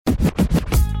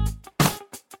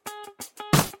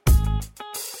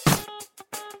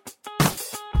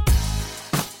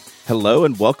Hello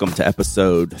and welcome to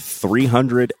episode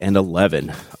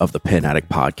 311 of the Pen Addict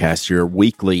Podcast, your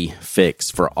weekly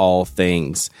fix for all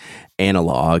things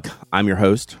analog. I'm your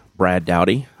host, Brad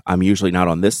Dowdy. I'm usually not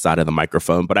on this side of the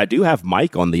microphone, but I do have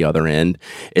Mike on the other end.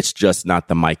 It's just not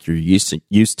the mic you're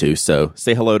used to. So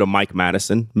say hello to Mike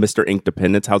Madison, Mr.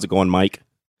 Inkdependence. How's it going, Mike?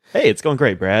 Hey, it's going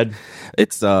great, Brad.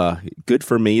 It's good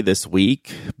for me this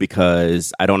week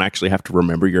because I don't actually have to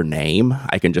remember your name.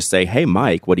 I can just say, "Hey,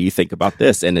 Mike, what do you think about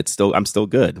this?" And I'm still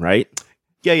good, right?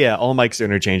 Yeah. All mics are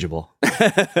interchangeable.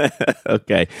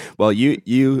 Okay. Well,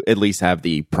 you at least have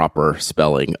the proper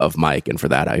spelling of Mike, and for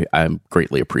that, I'm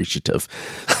greatly appreciative.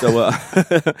 So,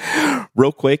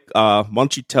 real quick, why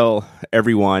don't you tell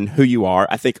everyone who you are?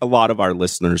 I think a lot of our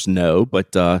listeners know,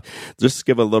 but just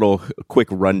give a quick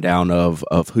rundown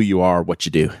of who you are, what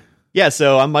you do. Yeah,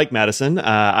 so I'm Mike Madison.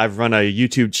 I've run a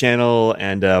YouTube channel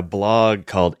and a blog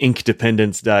called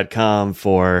inkdependence.com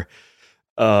for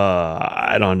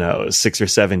I don't know, 6 or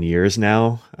 7 years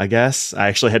now, I guess. I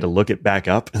actually had to look it back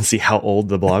up and see how old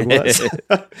the blog was.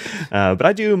 But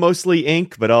I do mostly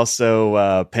ink, but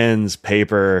also pens,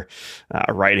 paper,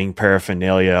 writing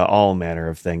paraphernalia, all manner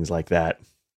of things like that.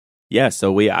 Yeah,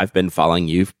 so I've been following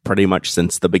you pretty much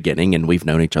since the beginning, and we've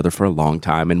known each other for a long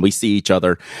time, and we see each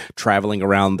other traveling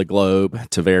around the globe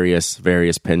to various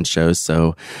pen shows,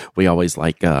 so we always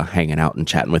like hanging out and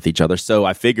chatting with each other. So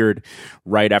I figured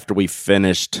right after we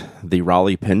finished the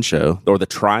Raleigh Pen Show, or the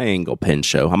Triangle Pen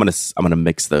Show, I'm gonna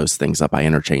mix those things up. I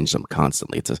interchange them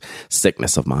constantly. It's a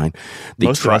sickness of mine.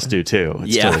 Most of us do too.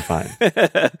 It's totally fine.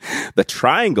 The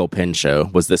Triangle Pen Show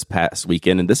was this past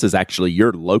weekend, and this is actually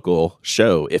your local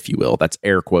show, if you will. That's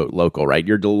air quote local, right?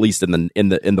 You're at least in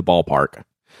the ballpark.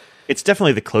 It's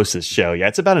definitely the closest show. Yeah,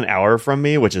 it's about an hour from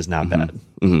me, which is not bad.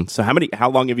 Mm-hmm. So how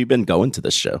long have you been going to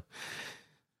this show?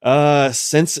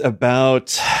 Since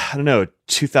about,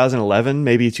 2011,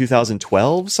 maybe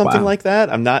 2012, something like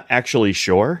that. I'm not actually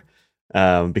sure,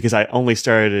 because I only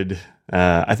started,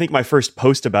 I think my first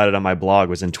post about it on my blog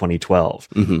was in 2012.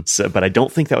 Mm-hmm. So, but I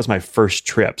don't think that was my first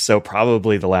trip. So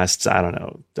probably the last, 7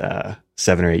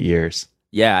 or 8 years.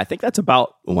 Yeah, I think that's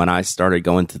about when I started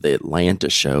going to the Atlanta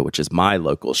show, which is my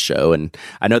local show. And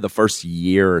I know the first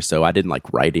year or so, I didn't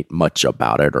like write much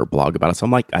about it or blog about it. So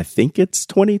I'm like, I think it's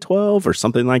 2012 or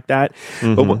something like that.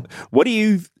 Mm-hmm. But what do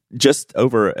you, just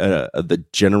over the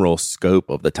general scope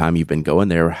of the time you've been going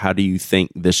there, how do you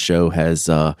think this show has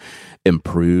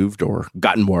improved or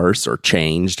gotten worse or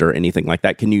changed or anything like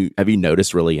that? Have you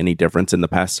noticed really any difference in the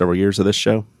past several years of this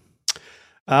show?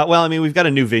 Well, I mean, we've got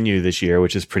a new venue this year,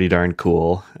 which is pretty darn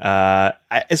cool.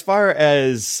 As far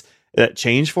as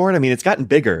change for it, I mean, it's gotten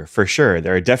bigger for sure.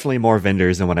 There are definitely more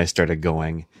vendors than when I started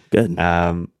going. Good.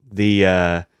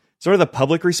 The sort of the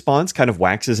public response kind of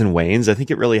waxes and wanes. I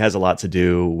think it really has a lot to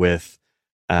do with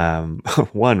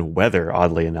one, weather,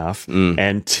 oddly enough,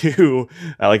 and two,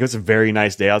 like it's a very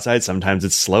nice day outside. Sometimes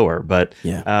it's slower, but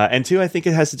and two, I think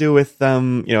it has to do with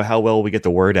how well we get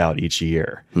the word out each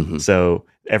year. Mm-hmm. So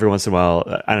every once in a while,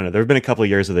 I don't know, there have been a couple of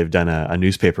years where they've done a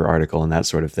newspaper article and that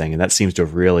sort of thing, and that seems to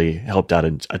have really helped out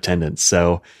in attendance.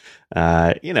 So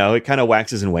it kind of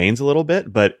waxes and wanes a little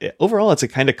bit, but overall, it's a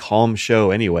kind of calm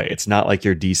show anyway. It's not like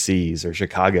your DCs or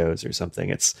Chicago's or something.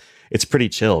 It's pretty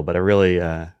chill, but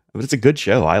but it's a good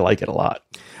show. I like it a lot.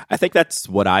 I think that's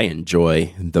what I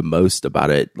enjoy the most about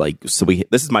it.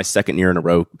 This is my second year in a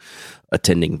row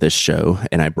attending this show,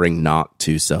 and I bring Knock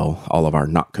to sell all of our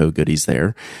Knockco goodies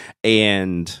there.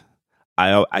 And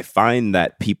I find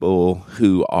that people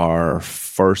who are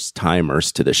first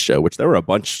timers to this show, which there were a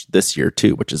bunch this year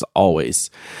too, which is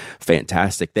always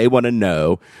fantastic. They want to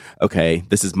know, okay,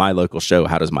 this is my local show.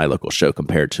 How does my local show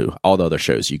compare to all the other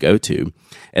shows you go to?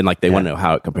 And they want to know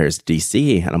how it compares to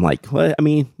DC. And I'm like, well, I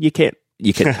mean, you can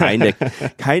kind of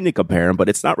compare them, but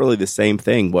it's not really the same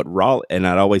thing. And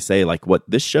I'd always say what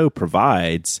this show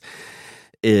provides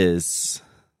is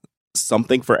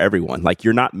something for everyone.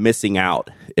 You're not missing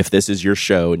out. If this is your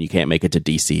show and you can't make it to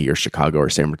DC or Chicago or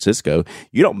San Francisco,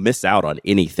 you don't miss out on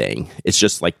anything. It's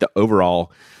just the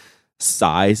overall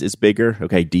size is bigger.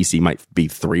 Okay, DC might be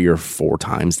 3 or 4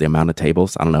 times the amount of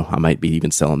tables. I don't know. I might be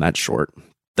even selling that short.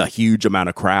 The huge amount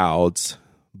of crowds,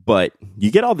 but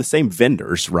you get all the same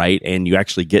vendors, right? And you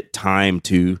actually get time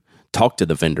to talk to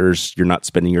the vendors. You're not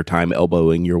spending your time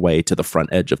elbowing your way to the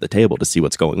front edge of the table to see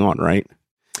what's going on, right?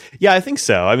 Yeah, I think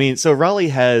so. I mean, so Raleigh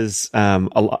has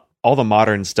all the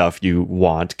modern stuff you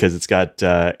want because it's got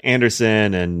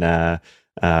Anderson and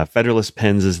Federalist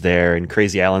Pens is there, and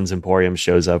Crazy Allen's Emporium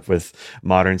shows up with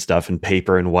modern stuff and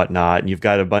paper and whatnot. And you've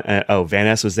got Van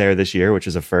Ness was there this year, which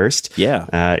is a first.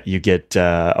 Yeah. You get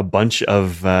a bunch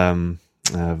of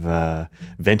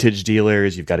vintage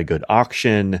dealers. You've got a good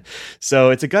auction.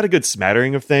 So it's got a good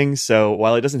smattering of things. So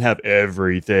while it doesn't have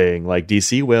everything like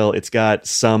DC will, it's got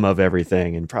some of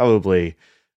everything and probably,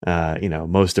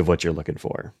 most of what you're looking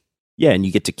for. Yeah, and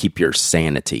you get to keep your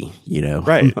sanity,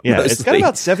 Right. Yeah, it's got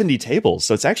about 70 tables,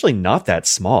 so it's actually not that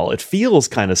small. It feels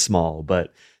kind of small,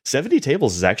 but 70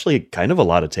 tables is actually kind of a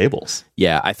lot of tables.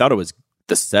 Yeah, I thought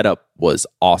the setup was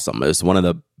awesome. It was one of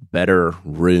the better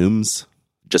rooms,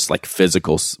 just like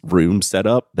physical room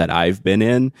setup that I've been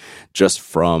in, just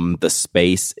from the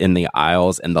space in the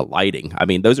aisles and the lighting. I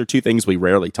mean, those are two things we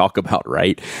rarely talk about,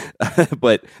 right?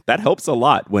 But that helps a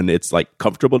lot when it's like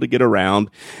comfortable to get around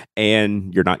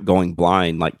and you're not going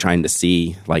blind, like trying to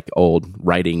see like old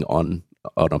writing on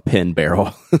a pen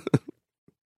barrel.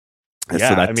 Yeah,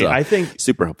 so that's, I think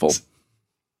super helpful.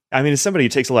 I mean, as somebody who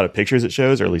takes a lot of pictures at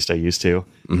shows, or at least I used to,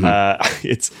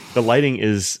 it's the lighting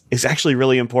is actually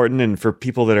really important. And for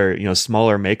people that are,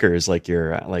 smaller makers like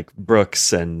like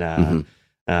Brooks and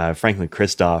Franklin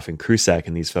Christoph and Krusak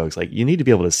and these folks, like you need to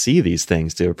be able to see these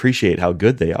things to appreciate how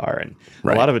good they are. And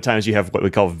a lot of the times you have what we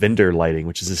call vendor lighting,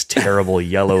 which is this terrible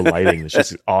yellow lighting that's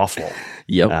just awful.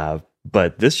 Yep.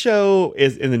 But this show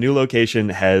is in the new location,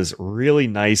 has really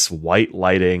nice white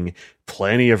lighting,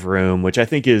 plenty of room, which I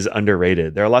think is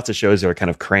underrated. There are lots of shows that are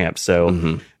kind of cramped.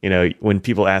 So, when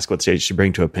people ask what stage you should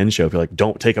bring to a pin show, you're like,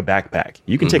 don't take a backpack.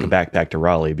 You can take a backpack to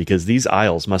Raleigh because these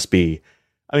aisles must be,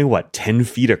 10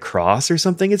 feet across or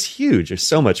something? It's huge. There's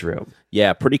so much room.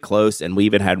 Yeah, pretty close. And we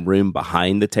even had room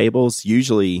behind the tables.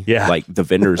 Usually, like the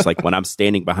vendors, like when I'm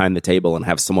standing behind the table and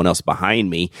have someone else behind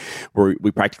me,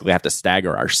 we practically have to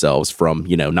stagger ourselves from,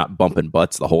 not bumping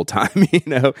butts the whole time,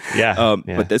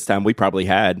 But this time we probably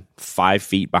had 5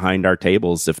 feet behind our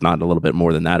tables, if not a little bit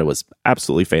more than that. It was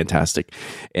absolutely fantastic.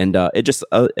 And it just,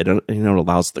 it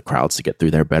allows the crowds to get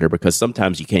through there better because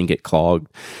sometimes you can get clogged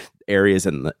areas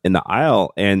in the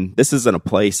aisle, and this isn't a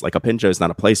place like a pin show is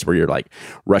not a place where you're like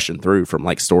rushing through from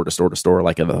like store to store to store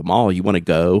like at the mall. You want to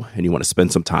go and you want to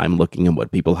spend some time looking at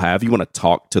what people have. You want to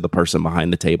talk to the person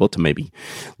behind the table to maybe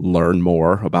learn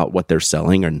more about what they're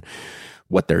selling and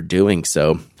what they're doing.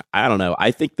 So I don't know,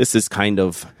 I think this is kind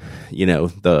of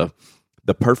the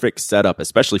perfect setup,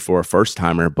 especially for a first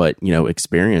timer, but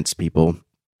experienced people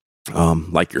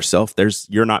like yourself.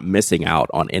 You're not missing out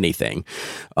on anything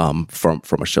from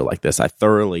a show like this. I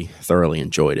thoroughly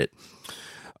enjoyed it.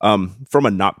 From a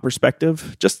knock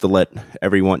perspective, just to let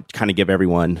everyone give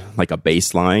everyone like a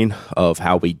baseline of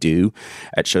how we do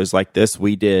at shows like this,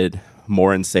 we did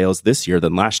more in sales this year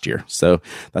than last year. So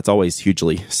that's always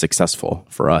hugely successful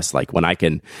for us. Like when I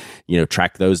can,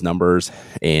 track those numbers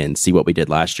and see what we did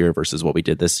last year versus what we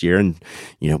did this year. And,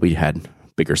 we had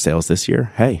bigger sales this year.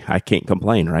 Hey, I can't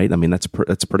complain, right? I mean, that's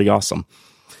pretty awesome.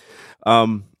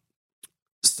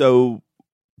 So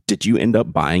did you end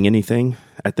up buying anything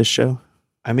at this show?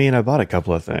 I mean, I bought a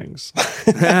couple of things.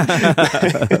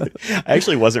 I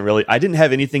actually I didn't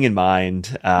have anything in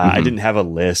mind. I didn't have a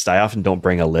list. I often don't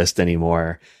bring a list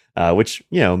anymore, which,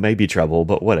 may be trouble,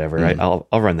 but whatever. I'll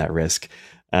run that risk.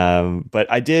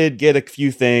 But I did get a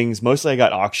few things. Mostly I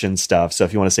got auction stuff. So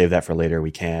if you want to save that for later,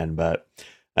 we can. But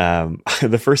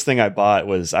the first thing I bought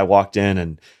was I walked in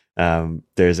and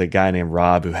there's a guy named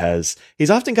Rob he's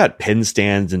often got pin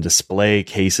stands and display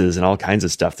cases and all kinds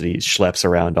of stuff that he schleps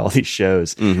around all these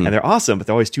shows. And they're awesome, but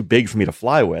they're always too big for me to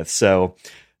fly with. So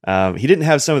he didn't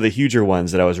have some of the huger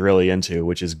ones that I was really into,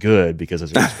 which is good because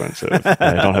those are expensive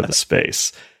and I don't have the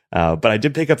space. But I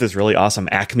did pick up this really awesome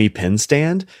Acme pin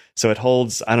stand. So it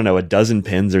holds, I don't know, a dozen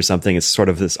pins or something. It's sort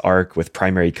of this arc with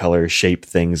primary color shape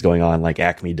things going on like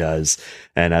Acme does.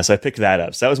 And so I picked that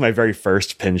up. So that was my very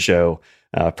first pin show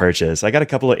purchase. I got a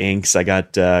couple of inks. I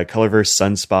got Colorverse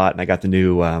Sunspot, and I got the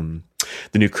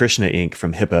new Krishna ink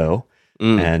from Hippo.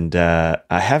 And I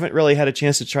haven't really had a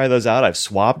chance to try those out. I've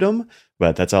swapped them,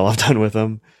 but that's all I've done with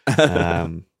them.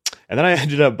 And then I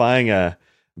ended up buying a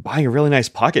really nice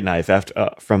pocket knife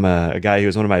from a guy who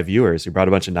was one of my viewers who brought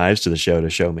a bunch of knives to the show to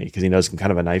show me because he knows I'm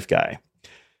kind of a knife guy.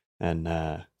 And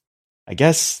I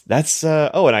guess that's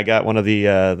and I got one of the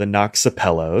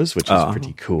Noxapellos, which is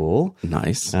pretty cool.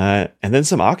 Nice. And then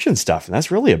some auction stuff, and that's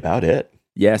really about it.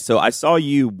 Yeah, so I saw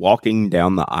you walking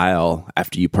down the aisle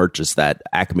after you purchased that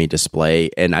Acme display,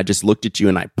 and I just looked at you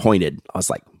and I pointed. I was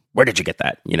like, where did you get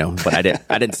that? But I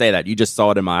didn't say that. You just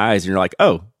saw it in my eyes and you're like,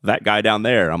 oh, that guy down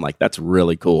there. I'm like, that's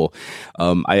really cool.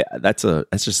 That's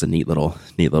just a neat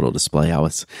little display. I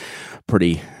was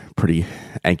pretty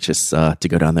anxious to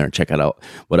go down there and check out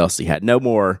what else he had. No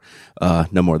more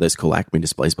of those cool Acme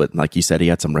displays, but like you said, he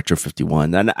had some Retro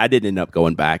 51. And I didn't end up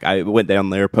going back. I went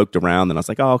down there, poked around, and I was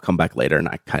like, oh, I'll come back later, and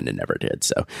I kind of never did.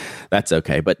 So that's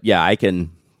okay. But yeah, I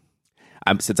can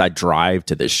since I drive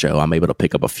to this show, I'm able to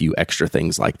pick up a few extra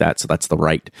things like that. So that's the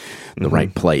right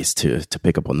place to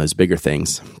pick up on those bigger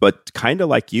things. But kind of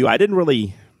like you, I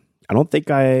don't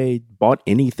think I bought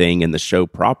anything in the show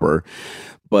proper,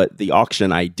 but the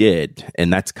auction I did.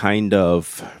 And that's kind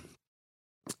of,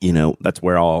 that's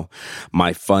where all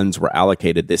my funds were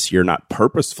allocated this year, not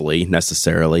purposefully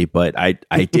necessarily, but I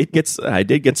did get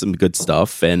some good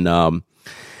stuff. And,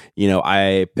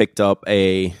 I picked up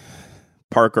a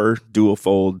Parker dual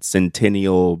fold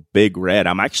Centennial Big Red.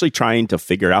 I'm actually trying to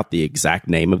figure out the exact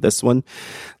name of this one.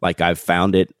 Like I've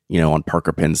found it, on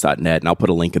parkerpens.net, and I'll put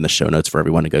a link in the show notes for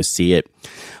everyone to go see it.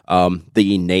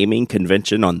 The naming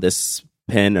convention on this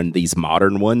pen and these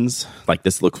modern ones, like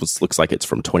this looks like it's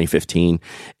from 2015,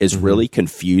 is really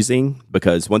confusing,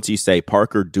 because once you say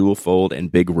Parker dual fold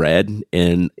and Big Red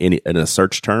in a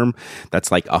search term,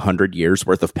 that's like 100 years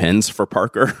worth of pens for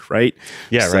Parker, right?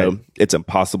 Yeah, so right. It's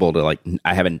impossible to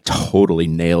I haven't totally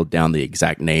nailed down the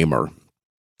exact name or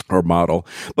model,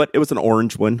 but it was an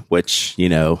orange one, which,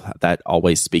 that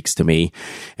always speaks to me,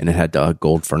 and it had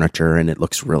gold furniture, and it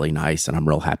looks really nice, and I'm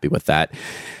real happy with that.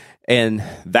 And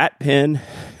that pen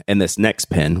and this next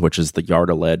pen, which is the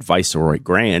Yarda Lead Viceroy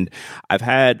Grand, I've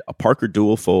had a Parker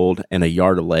dual fold and a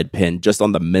Yarda Lead pen just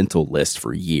on the mental list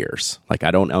for years. Like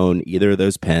I don't own either of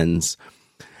those pens.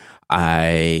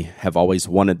 I have always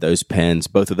wanted those pens.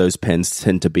 Both of those pens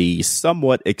tend to be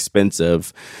somewhat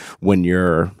expensive when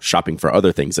you're shopping for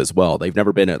other things as well. They've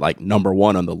never been at number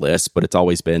one on the list, but it's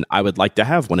always been, I would like to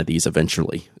have one of these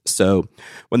eventually. So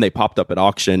when they popped up at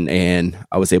auction and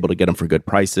I was able to get them for good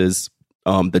prices,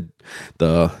 the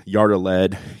Yarda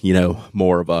Lead,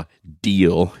 more of a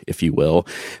deal, if you will,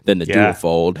 than the dual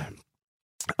fold.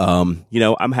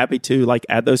 I'm happy to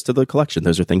add those to the collection.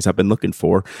 Those are things I've been looking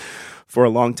for a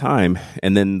long time.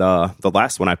 And then the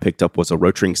last one I picked up was a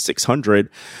Rotring 600,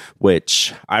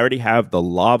 which I already have the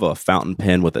Lava fountain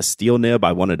pen with a steel nib.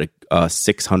 I wanted a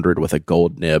 600 with a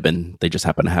gold nib, and they just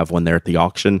happen to have one there at the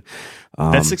auction.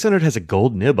 That 600 has a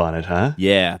gold nib on it, huh?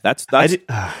 Yeah, that's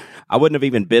I wouldn't have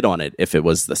even bid on it if it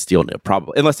was the steel nib,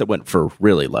 probably, unless it went for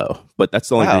really low. But that's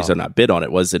the only reason I bid on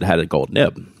it, was it had a gold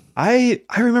nib. I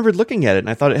remembered looking at it, and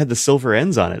I thought it had the silver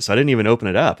ends on it, so I didn't even open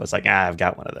it up. I was like, I've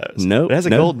got one of those. No, it has a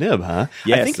gold nib, huh?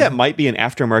 Yes. I think that might be an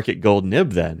aftermarket gold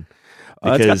nib then.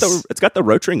 It's got the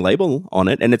Rotring label on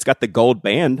it, and it's got the gold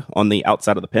band on the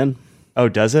outside of the pen. Oh,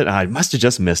 does it? I must have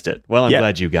just missed it. Well, I'm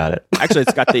glad you got it. Actually,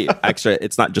 it's got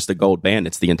it's not just a gold band,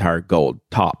 it's the entire gold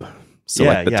top. So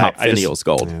the top finial's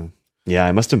gold. Yeah,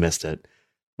 I must have missed it.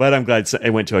 But I'm glad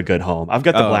it went to a good home. I've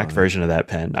got the black version of that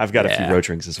pen. I've got a few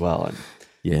Rotrings as well.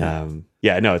 And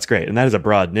it's great. And that is a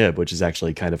broad nib, which is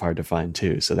actually kind of hard to find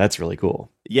too. So that's really cool.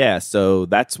 Yeah, so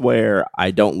that's where I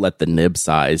don't let the nib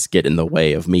size get in the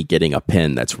way of me getting a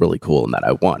pen that's really cool and that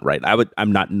I want, right?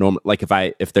 I'm not normal. Like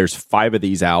if there's 5 of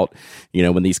these out,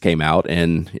 when these came out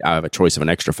and I have a choice of an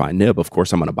extra fine nib, of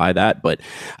course I'm going to buy that, but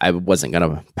I wasn't going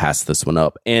to pass this one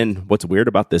up. And what's weird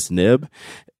about this nib,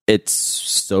 it's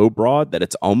so broad that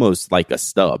it's almost like a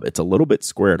stub. It's a little bit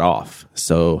squared off.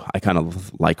 So I kind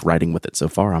of like writing with it so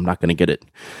far. I'm not going to get it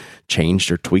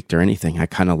changed or tweaked or anything. I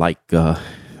kind of like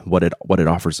what it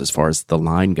offers as far as the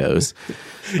line goes.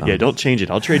 Don't change it.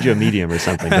 I'll trade you a medium or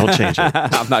something. Don't change it.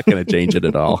 I'm not going to change it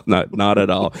at all. Not at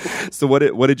all. So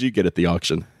what did you get at the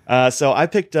auction? So I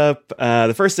picked up,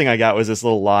 the first thing I got was this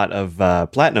little lot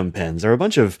of platinum pens. There were a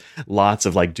bunch of lots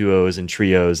of duos and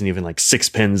trios and even 6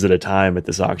 pens at a time at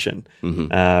this auction,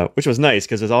 which was nice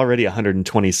because there's already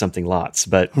 120 something lots.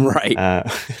 But right.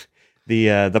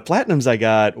 The platinums I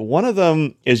got, one of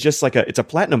them is just it's a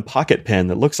platinum pocket pen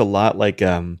that looks a lot like,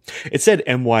 it said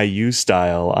NYU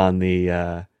style on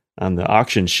the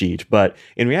auction sheet, but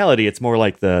in reality, it's more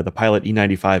like the Pilot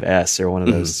E95S or one of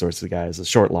those sorts of guys, the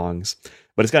short longs.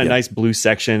 But it's got a nice blue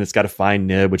section. It's got a fine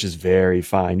nib, which is very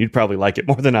fine. You'd probably like it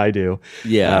more than I do.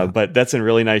 Yeah. But that's in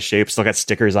really nice shape. Still got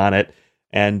stickers on it.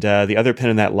 And the other pen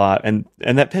in that lot, and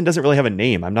that pen doesn't really have a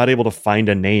name. I'm not able to find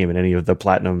a name in any of the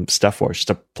platinum stuff for it. It's just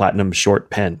a platinum short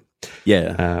pen.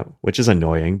 Yeah. Which is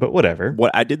annoying, but whatever.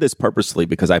 What I did this purposely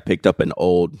because I picked up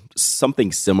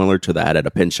something similar to that at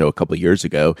a pen show a couple of years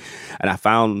ago, and I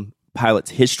found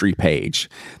Pilot's history page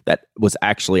that was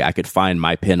actually I could find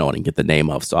my pen on and get the name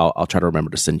of. So I'll try to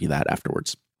remember to send you that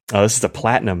afterwards. Oh, this is a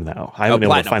platinum though. I haven't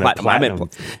been able to find a platinum.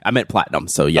 I meant platinum.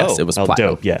 So yes, it was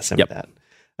platinum. Dope. Yes, I meant that.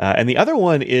 And the other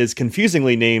one is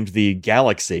confusingly named the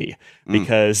Galaxy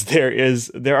because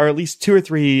there are at least 2 or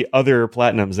 3 other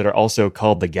platinums that are also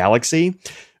called the Galaxy.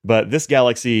 But this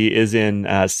Galaxy is in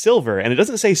silver, and it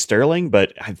doesn't say sterling,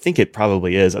 but I think it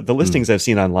probably is. The listings I've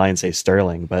seen online say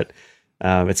sterling, but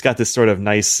it's got this sort of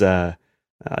nice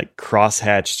like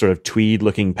crosshatch sort of tweed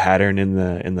looking pattern in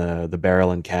the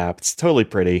barrel and cap. It's totally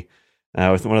pretty.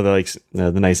 With one of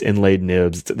the nice inlaid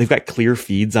nibs. They've got clear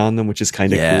feeds on them, which is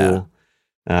kind of cool.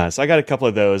 So I got a couple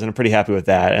of those, and I'm pretty happy with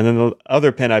that. And then the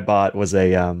other pen I bought was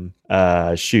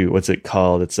what's it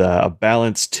called? It's a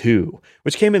Balance 2,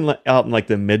 which came out in like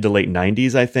the mid to late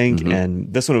 90s, I think. Mm-hmm.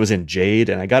 And this one was in jade,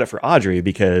 and I got it for Audrey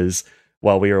because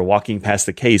while we were walking past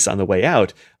the case on the way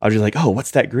out, Audrey's like, "Oh,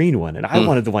 what's that green one?" And I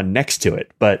wanted the one next to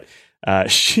it, but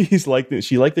she liked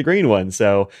the green one,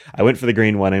 so I went for the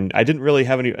green one, and I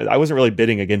wasn't really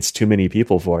bidding against too many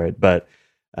people for it, but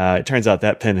it turns out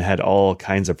that pen had all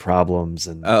kinds of problems.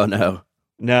 And oh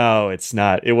no, it's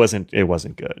not. It wasn't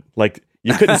good. Like,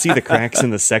 you couldn't see the cracks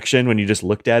in the section when you just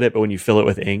looked at it, but when you fill it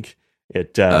with ink, and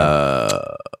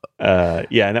that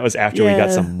was after we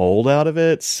got some mold out of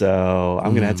it, so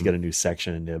I'm gonna have to get a new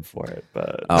section and nib for it.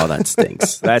 But that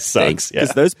stinks. That stinks,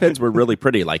 because those pens were really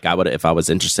pretty. Like, I would, if I was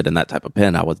interested in that type of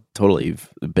pen, I would totally have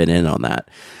been in on that.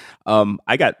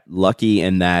 I got lucky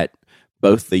in that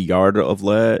both the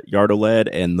Yardoled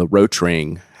and the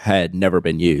Rotring had never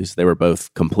been used. They were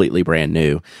both completely brand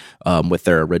new, with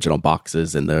their original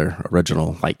boxes and their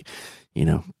original, like,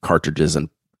 cartridges and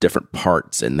different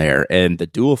parts in there. And the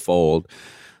dual fold,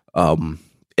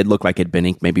 it looked like it'd been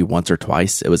inked maybe once or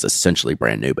twice. It was essentially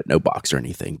brand new, but no box or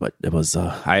anything. But it was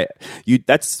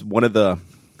that's one of the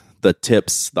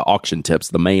tips, the auction tips,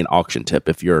 the main auction tip.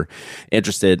 If you're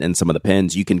interested in some of the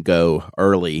pens, you can go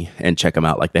early and check them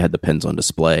out. Like, they had the pens on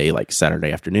display like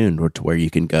Saturday afternoon, to where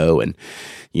you can go and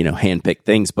hand pick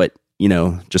things. But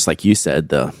just like you said,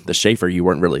 the Sheaffer, you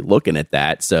weren't really looking at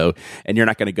that. So, and you're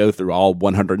not going to go through all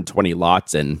 120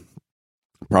 lots and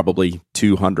probably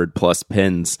 200 plus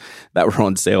pens that were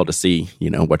on sale to see,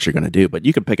 what you're going to do. But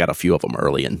you can pick out a few of them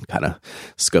early and kind of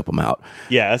scope them out.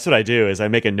 Yeah, that's what I do, is I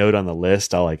make a note on the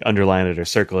list. I'll like underline it or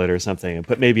circle it or something and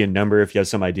put maybe a number if you have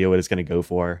some idea what it's going to go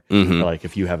for. Mm-hmm. Or like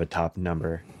if you have a top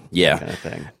number. Yeah. Kind of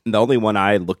thing. The only one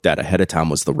I looked at ahead of time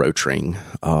was the Rotring.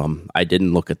 I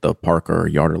didn't look at the Parker or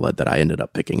Yardoled that I ended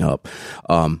up picking up.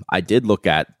 I did look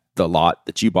at the lot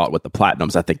that you bought with the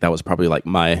Platinums. I think that was probably like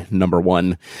my number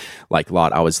one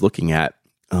lot I was looking at.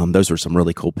 Those were some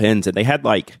really cool pens, and they had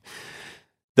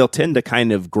they'll tend to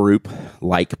kind of group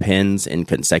like pens in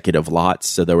consecutive lots.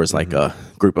 So there was like a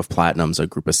group of Platinums, a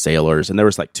group of Sailors, and there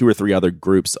was like 2 or 3 other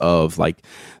groups of like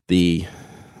the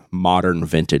modern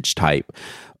vintage type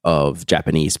of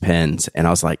Japanese pens. And I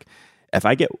was like, if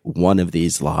I get one of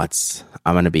these lots,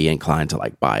 I'm going to be inclined to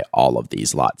like buy all of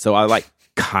these lots. So I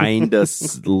kind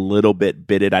of little bit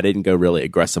bidded. I didn't go really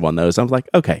aggressive on those. I was like,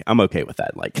 okay, I'm okay with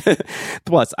that. Like,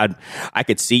 plus I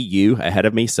could see you ahead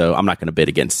of me, so I'm not going to bid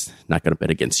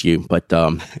against you. But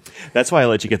that's why I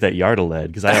let you get that Yardoled,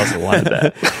 because I also wanted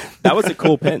that. That was a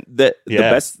cool pen.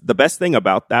 The best thing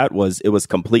about that was it was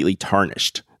completely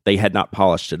tarnished. They had not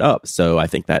polished it up, so I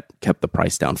think that kept the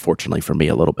price down, fortunately for me,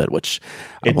 a little bit, which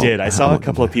it did. I saw a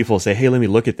couple of people say, "Hey, let me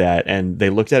look at that," and they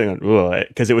looked at it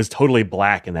because it was totally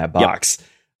black in that box. Yep.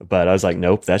 But I was like,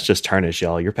 "Nope, that's just tarnish,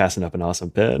 y'all. You're passing up an awesome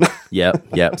pen."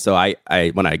 Yep. So I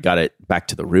when I got it back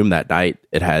to the room that night,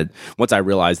 it had, once I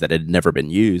realized that it had never been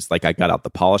used, like I got out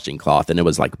the polishing cloth and it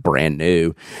was like brand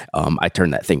new. I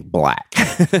turned that thing black,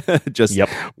 just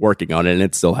working on it, and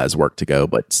it still has work to go,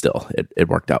 but still, it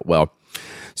worked out well.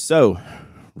 So,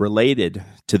 related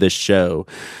to this show,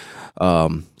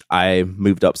 I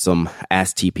moved up some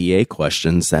Ask TPA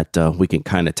questions that we can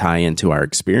kind of tie into our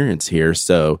experience here.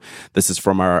 So, this is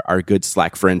from our good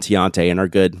Slack friend Tiante and our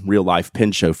good real life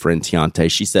pen show friend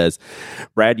Tiante. She says,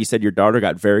 Brad, you said your daughter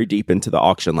got very deep into the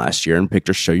auction last year, and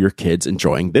pictures show your kids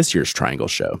enjoying this year's Triangle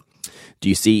show. Do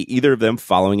you see either of them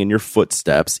following in your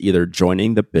footsteps, either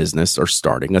joining the business or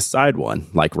starting a side one,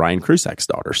 like Ryan Krusak's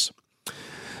daughters?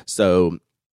 So,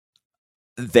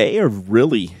 they are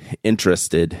really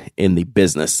interested in the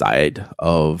business side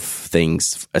of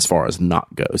things as far as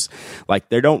Nock goes. Like,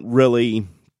 they can't really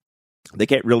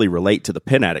relate to the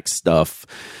Pen Addict stuff,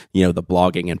 the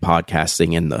blogging and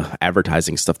podcasting and the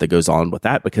advertising stuff that goes on with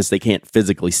that, because they can't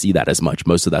physically see that as much.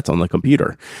 Most of that's on the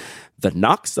computer. The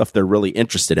Nock stuff they're really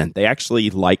interested in. They actually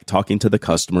like talking to the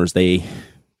customers.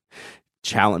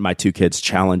 My 2 kids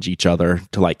challenge each other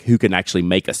to like who can actually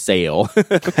make a sale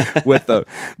with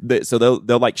so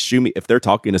they'll like shoo me if they're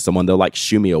talking to someone. They'll like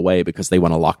shoo me away because they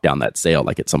want to lock down that sale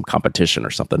like it's some competition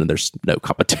or something, and there's no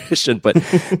competition. But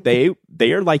they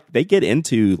are like, they get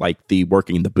into like the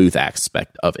working the booth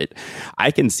aspect of it. I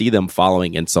can see them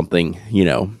following in something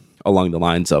along the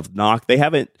lines of Nock. They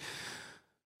haven't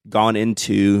gone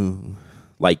into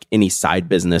like any side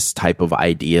business type of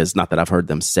ideas. Not that I've heard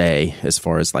them say, as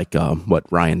far as like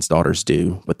what Ryan's daughters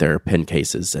do with their pen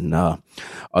cases and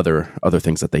other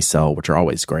things that they sell, which are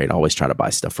always great. I always try to buy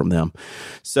stuff from them.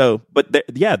 So, but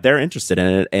they're interested in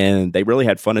it, and they really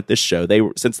had fun at this show.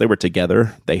 Since they were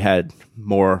together, they had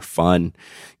more fun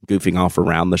goofing off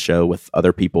around the show with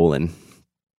other people and,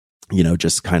 you know,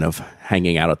 just kind of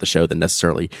hanging out at the show than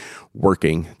necessarily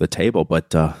working the table. But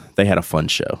they had a fun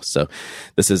show. So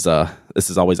this is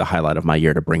always a highlight of my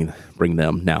year to bring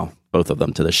them, now both of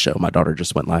them, to this show. My daughter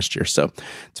just went last year, so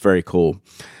it's very cool.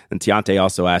 And Tiante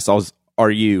also asked,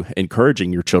 are you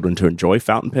encouraging your children to enjoy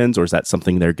fountain pens, or is that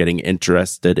something they're getting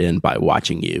interested in by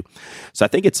watching you? So I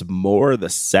think it's more the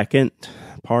second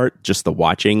part, just the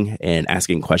watching and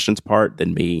asking questions part,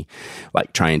 than me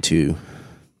like trying to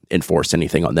enforce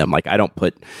anything on them. Like, I don't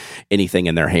put anything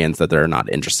in their hands that they're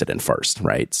not interested in first,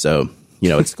 right? So, you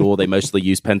know, at school they mostly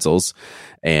use pencils,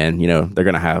 and, you know, they're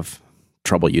going to have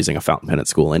trouble using a fountain pen at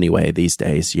school anyway these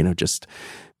days, you know, just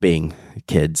being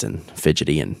kids and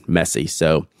fidgety and messy.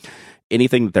 So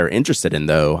anything that they're interested in,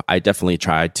 though, I definitely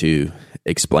try to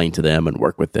explain to them and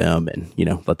work with them and, you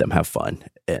know, let them have fun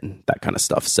and that kind of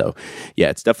stuff. So yeah,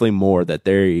 it's definitely more that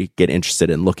they get interested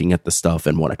in looking at the stuff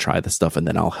and want to try the stuff, and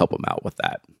then I'll help them out with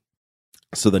that.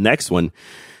 So the next one,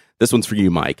 this one's for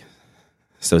you, Mike.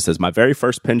 So it says, my very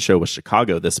first pen show was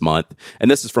Chicago this month. And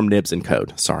this is from Nibs and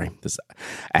Code. Sorry, this is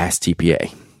Ask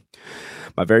TPA.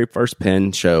 My very first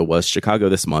pen show was Chicago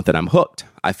this month, and I'm hooked.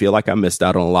 I feel like I missed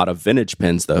out on a lot of vintage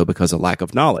pens, though, because of lack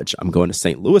of knowledge. I'm going to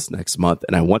St. Louis next month,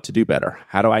 and I want to do better.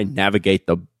 How do I navigate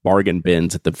the bargain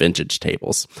bins at the vintage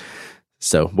tables?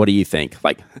 So what do you think?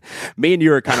 Like, me and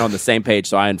you are kind of on the same page,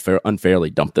 so I unfairly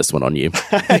dumped this one on you.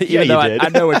 Even though I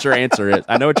know what your answer is.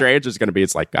 I know what your answer is going to be.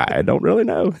 It's like, I don't really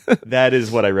know. That is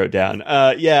what I wrote down.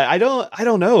 Yeah, I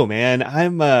don't know, man.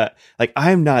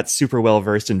 I'm not super well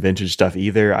versed in vintage stuff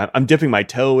either. I'm dipping my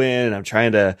toe in. I'm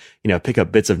trying to, you know, pick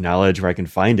up bits of knowledge where I can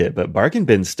find it. But bargain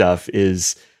bin stuff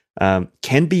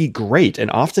can be great. And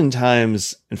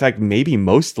oftentimes, in fact, maybe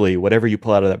mostly whatever you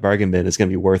pull out of that bargain bin is going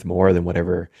to be worth more than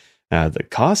whatever the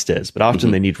cost is, but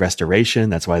often they need restoration.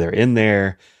 That's why they're in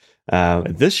there.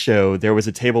 At this show, there was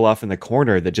a table off in the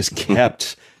corner that just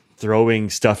kept throwing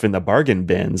stuff in the bargain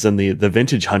bins, and the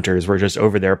vintage hunters were just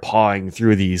over there pawing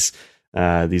through these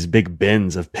big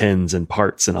bins of pins and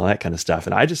parts and all that kind of stuff.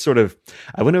 And I just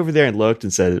I went over there and looked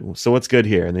and said, so what's good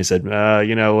here? And they said,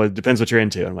 you know, it depends what you're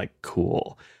into. And I'm like,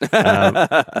 cool.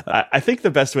 I think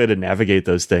the best way to navigate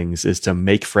those things is to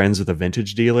make friends with a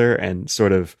vintage dealer and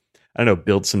sort of, I don't know,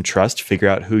 build some trust, figure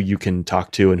out who you can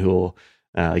talk to and who will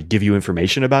give you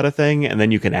information about a thing, and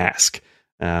then you can ask.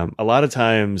 A lot of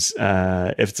times,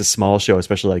 if it's a small show,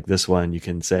 especially like this one, you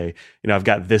can say, you know, I've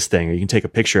got this thing, or you can take a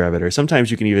picture of it, or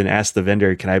sometimes you can even ask the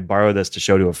vendor, can I borrow this to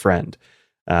show to a friend?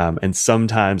 And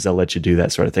sometimes they'll let you do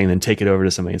that sort of thing, and then take it over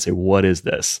to somebody and say, what is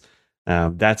this?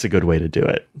 That's a good way to do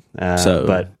it.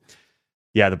 But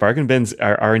yeah, the bargain bins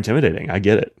are intimidating. I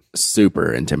get it.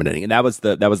 Super intimidating. And that was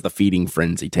the feeding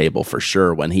frenzy table for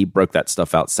sure. When he broke that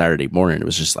stuff out Saturday morning, it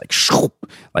was just like, shoop,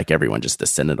 like everyone just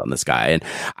descended on this guy. And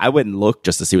I went and looked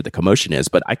just to see what the commotion is,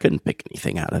 but I couldn't pick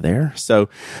anything out of there. So,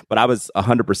 but I was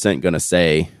 100% going to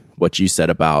say what you said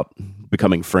about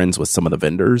becoming friends with some of the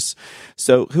vendors.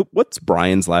 So what's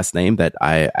Brian's last name that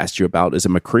I asked you about? Is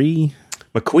it McCree?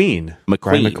 McQueen.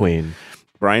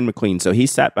 Brian McQueen. So he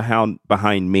sat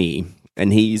behind me.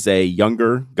 And he's a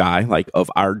younger guy, like of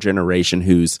our generation,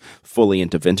 who's fully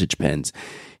into vintage pens.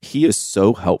 He is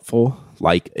so helpful,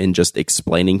 like in just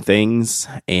explaining things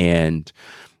and,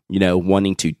 you know,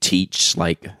 wanting to teach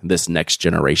like this next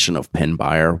generation of pen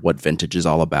buyer what vintage is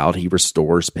all about. He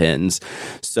restores pens.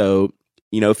 So,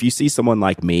 you know, if you see someone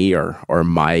like me or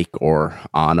Mike or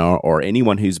Anna or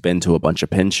anyone who's been to a bunch of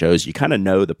pen shows, you kind of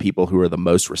know the people who are the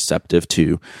most receptive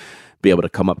to be able to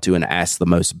come up to and ask the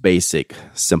most basic,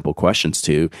 simple questions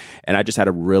to. And I just had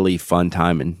a really fun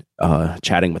time in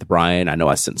chatting with Brian. I know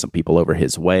I sent some people over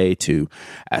his way to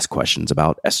ask questions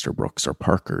about Estabrooks or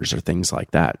Parkers or things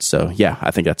like that. So yeah, I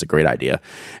think that's a great idea.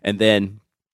 And then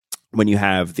when you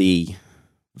have the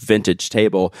vintage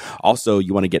table, also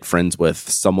you want to get friends with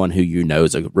someone who you know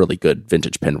is a really good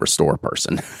vintage pen restore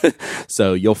person.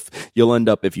 So you'll end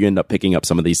up, if you end up picking up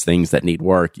some of these things that need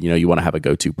work, you know, you want to have a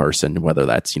go-to person, whether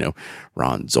that's, you know,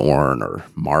 Ron Zorn or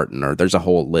Martin, or there's a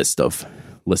whole list of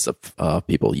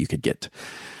people you could get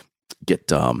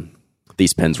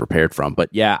these pens repaired from. But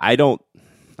yeah,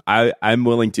 I'm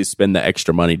willing to spend the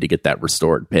extra money to get that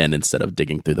restored pen instead of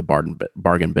digging through the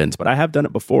bargain bins. But I have done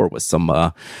it before with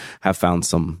have found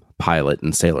some Pilot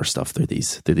and Sailor stuff through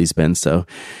these bins. So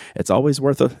it's always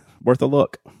worth a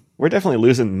look. we're definitely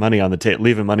losing money on the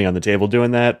leaving money on the table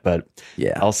doing that. But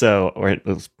also we're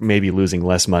maybe losing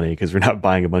less money because we're not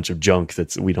buying a bunch of junk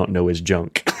we don't know is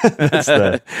junk.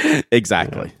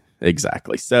 Exactly.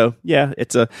 Exactly. So yeah,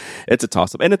 it's a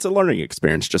toss up, and it's a learning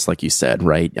experience, just like you said,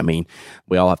 right? I mean,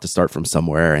 we all have to start from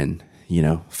somewhere, and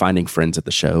finding friends at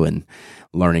the show and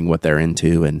learning what they're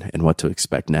into and what to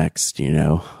expect next.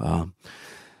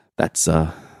 That's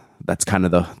kind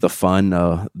of the fun,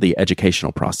 the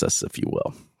educational process, if you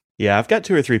will. Yeah, I've got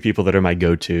 2 or 3 people that are my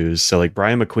go-tos. So like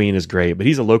Brian McQueen is great, but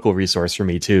he's a local resource for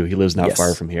me too. He lives not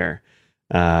far from here.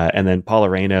 And then Paul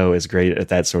Areno is great at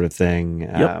that sort of thing.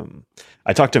 Yep.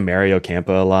 I talk to Mario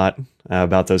Campa a lot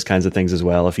about those kinds of things as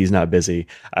well, if he's not busy.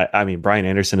 I mean, Brian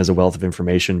Anderson is a wealth of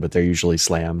information, but they're usually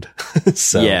slammed.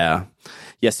 Yeah.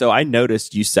 So I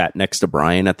noticed you sat next to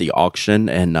Brian at the auction,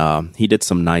 and he did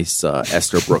some nice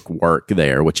Esterbrook work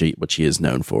there, which he is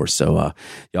known for. So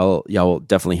y'all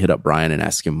definitely hit up Brian and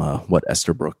ask him what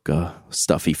Esterbrook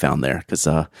stuff he found there, because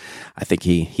I think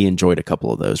he enjoyed a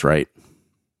couple of those, right?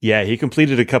 Yeah, he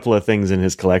completed a couple of things in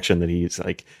his collection that he's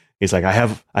like, I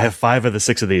have 5 of the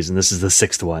 6 of these, and this is the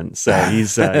 6th one. So he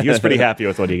was pretty happy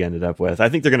with what he ended up with. I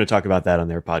think they're going to talk about that on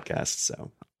their podcast.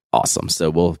 So awesome. So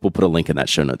we'll put a link in that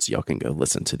show notes so y'all can go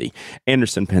listen to the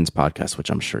Anderson Pens podcast, which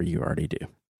I'm sure you already do.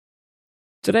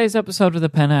 Today's episode of The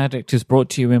Pen Addict is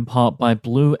brought to you in part by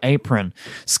Blue Apron.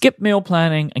 Skip meal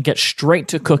planning and get straight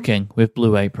to cooking with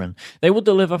Blue Apron. They will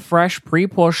deliver fresh,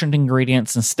 pre-portioned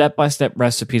ingredients and step-by-step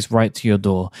recipes right to your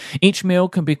door. Each meal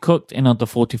can be cooked in under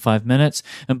 45 minutes,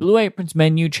 and Blue Apron's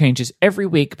menu changes every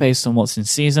week based on what's in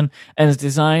season and is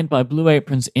designed by Blue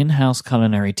Apron's in-house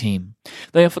culinary team.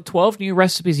 They offer 12 new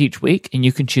recipes each week, and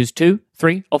you can choose 2,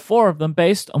 3, or 4 of them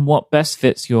based on what best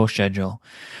fits your schedule.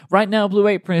 Right now, Blue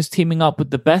Apron is teaming up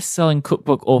with the best-selling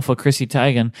cookbook author Chrissy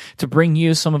Teigen to bring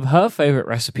you some of her favorite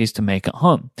recipes to make at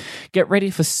home. Get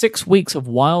ready for 6 weeks of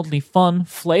wildly fun,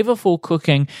 flavorful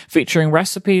cooking featuring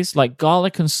recipes like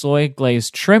garlic and soy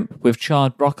glazed shrimp with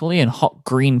charred broccoli and hot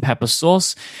green pepper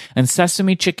sauce, and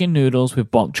sesame chicken noodles with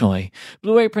bok choy.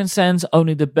 Blue Apron sends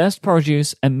only the best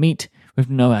produce and meat with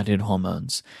no added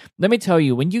hormones. Let me tell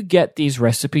you, when you get these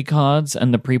recipe cards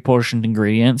and the pre-portioned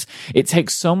ingredients, it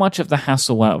takes so much of the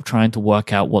hassle out of trying to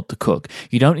work out what to cook.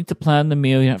 You don't need to plan the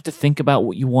meal. You don't have to think about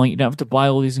what you want. You don't have to buy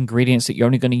all these ingredients that you're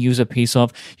only going to use a piece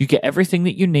of. You get everything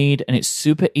that you need, and it's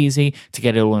super easy to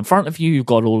get it all in front of you. You've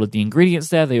got all of the ingredients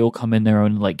there. They all come in their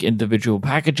own like individual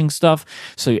packaging stuff.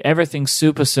 So everything's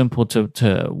super simple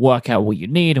to work out what you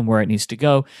need and where it needs to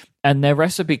go. And their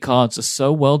recipe cards are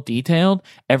so well detailed,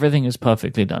 everything is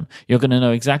perfectly done. You're going to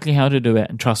know exactly how to do it,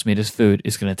 and trust me, this food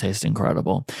is going to taste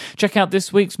incredible. Check out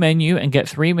this week's menu and get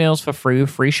 3 meals for free with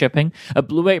free shipping at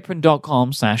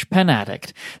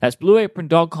blueapron.com/penaddict. That's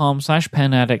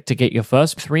blueapron.com/penaddict to get your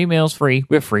first 3 meals free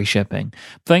with free shipping.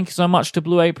 Thank you so much to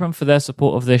Blue Apron for their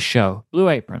support of this show. Blue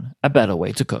Apron, a better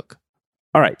way to cook.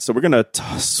 All right, so we're going to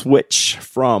switch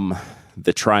from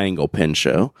the Triangle Pen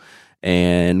Show,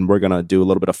 and we're going to do a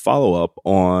little bit of follow-up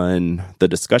on the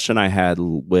discussion I had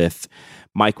with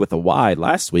Mike with a Y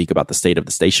last week about the state of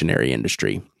the stationery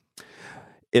industry.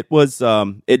 It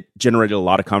generated a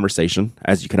lot of conversation,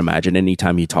 as you can imagine.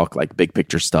 Anytime you talk like big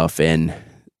picture stuff and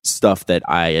stuff that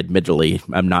I admittedly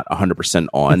I'm not 100%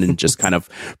 on, and just kind of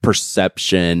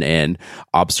perception and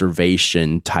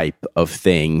observation type of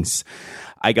things,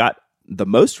 I got the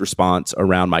most response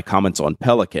around my comments on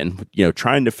Pelican,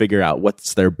 trying to figure out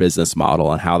what's their business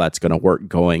model and how that's going to work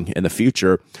going in the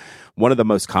future. One of the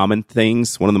most common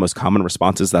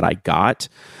responses that I got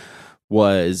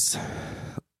was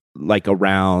like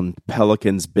around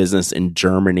Pelican's business in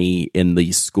Germany in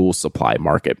the school supply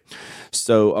market.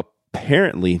 So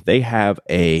apparently they have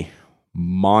a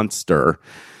monster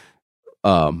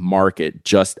market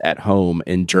just at home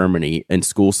in Germany in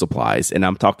school supplies. And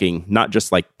I'm talking not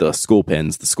just like the school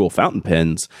pens, the school fountain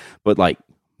pens, but like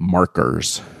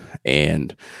markers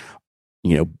and,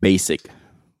 basic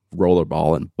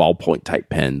rollerball and ballpoint type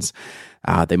pens.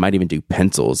 They might even do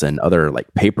pencils and other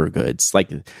like paper goods. Like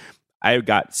I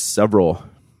got several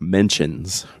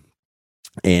mentions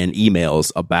and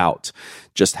emails about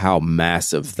just how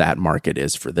massive that market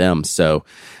is for them. So,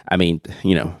 I mean,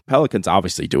 Pelican's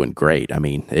obviously doing great. I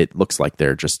mean, it looks like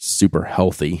they're just super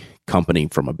healthy company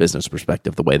from a business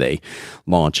perspective, the way they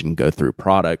launch and go through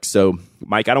products. So,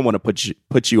 Mike, I don't want to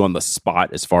put you on the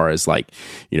spot as far as like,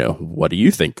 what do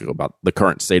you think about the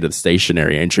current state of the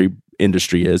stationery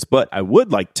industry is, but I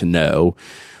would like to know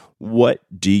what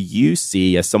do you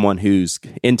see as someone who's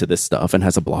into this stuff and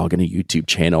has a blog and a YouTube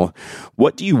channel?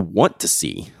 What do you want to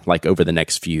see like over the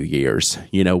next few years?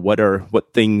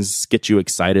 What things get you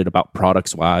excited about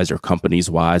products wise or companies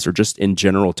wise, or just in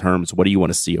general terms, what do you want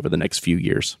to see over the next few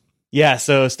years? Yeah,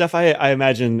 so stuff I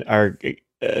imagine are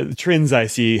trends I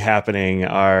see happening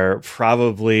are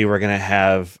probably we're going to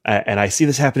have, and I see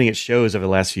this happening at shows over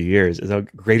the last few years, is a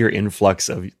greater influx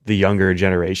of the younger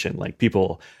generation, like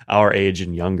people our age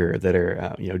and younger that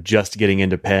are just getting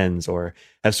into pens or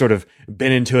have sort of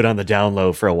been into it on the down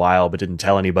low for a while but didn't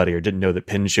tell anybody or didn't know that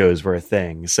pen shows were a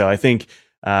thing. So I think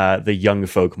the young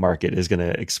folk market is going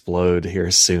to explode here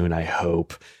soon, I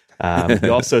hope.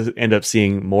 You also end up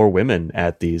seeing more women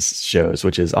at these shows,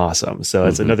 which is awesome. So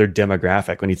it's another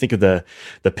demographic. When you think of the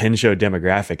pen show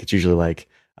demographic, it's usually like,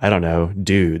 I don't know,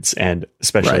 dudes, and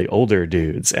especially older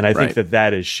dudes. And I think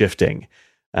that is shifting.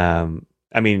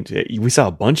 We saw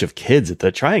a bunch of kids at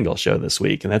the Triangle show this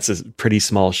week, and that's a pretty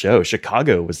small show.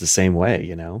 Chicago was the same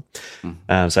way, So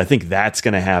I think that's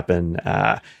going to happen.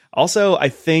 Also, I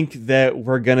think that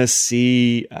we're going to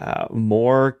see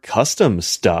more custom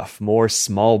stuff, more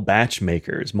small batch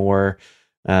makers, more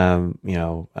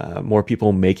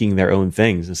people making their own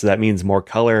things. And so that means more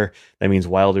color. That means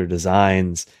wilder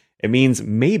designs. It means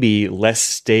maybe less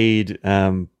staid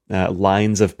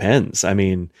lines of pens.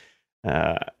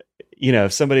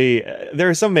 If somebody, there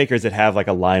are some makers that have like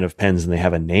a line of pens and they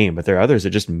have a name, but there are others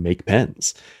that just make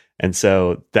pens. And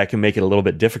so that can make it a little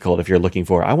bit difficult if you're looking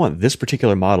for, I want this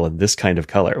particular model in this kind of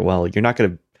color. Well, you're not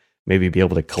going to maybe be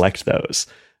able to collect those.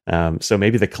 So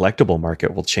maybe the collectible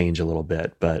market will change a little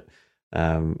bit. But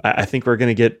I think we're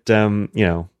going to get,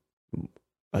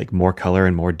 like more color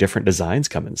and more different designs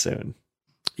coming soon.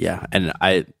 Yeah. And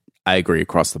I agree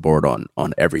across the board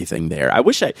on everything there. I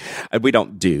wish we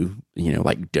don't do,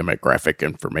 like demographic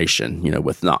information,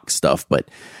 with Nock stuff, but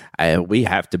we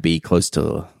have to be close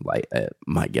to like,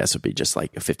 my guess would be just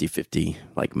like a 50-50,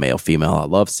 like male, female. I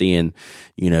love seeing,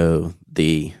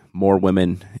 the more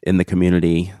women in the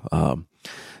community,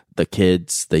 the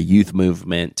kids, the youth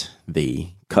movement,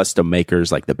 the custom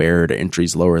makers, like the barrier to entry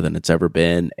is lower than it's ever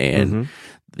been. And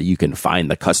you can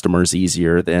find the customers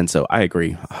easier then. So I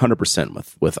agree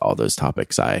 100% with all those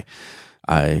topics. I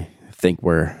think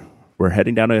we're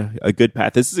heading down a good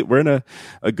path. We're in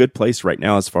a good place right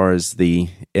now as far as the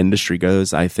industry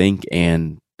goes, I think.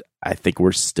 And I think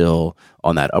we're still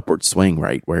on that upward swing,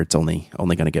 right? Where it's only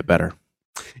going to get better.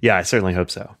 Yeah, I certainly hope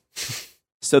so.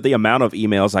 So the amount of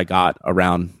emails I got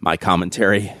around my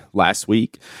commentary last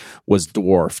week was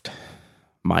dwarfed,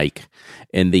 Mike,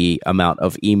 in the amount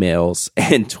of emails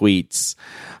and tweets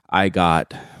I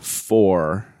got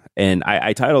for, and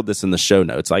I titled this in the show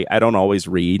notes. Like, I don't always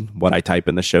read what I type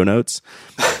in the show notes,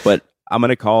 but I'm going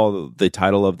to call the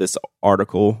title of this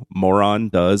article, Moron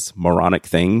Does Moronic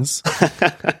Things.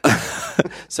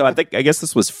 So I guess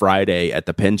this was Friday at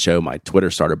the Pen Show. My Twitter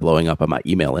started blowing up and my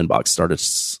email inbox started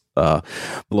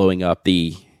blowing up.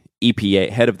 The EPA,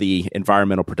 head of the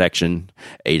Environmental Protection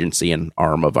Agency and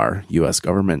arm of our U.S.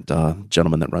 government,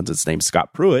 gentleman that runs its name,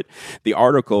 Scott Pruitt. The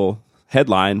article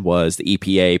headline was the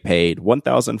EPA paid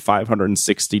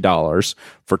 $1,560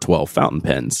 for 12 fountain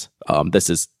pens. This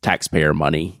is taxpayer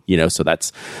money, so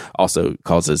that's also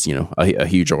causes, a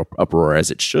huge uproar,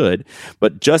 as it should.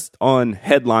 But just on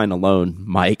headline alone,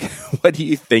 Mike, what do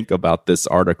you think about this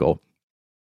article?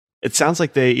 It sounds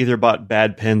like they either bought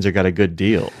bad pens or got a good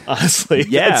deal, honestly.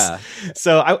 Yeah.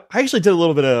 So I actually did a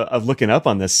little bit of looking up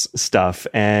on this stuff,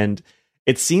 and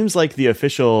it seems like the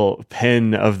official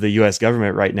pen of the U.S.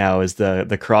 government right now is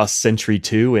the Cross Century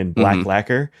 2 in black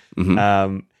lacquer.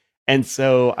 And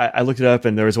so I looked it up,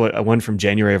 and there was one from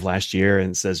January of last year,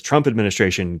 and it says Trump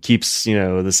administration keeps,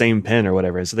 the same pen or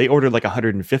whatever. And so they ordered like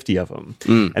 150 of them.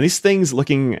 And these things,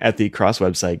 looking at the Cross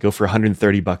website, go for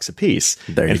 $130 a piece.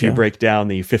 If you break down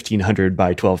the 1,500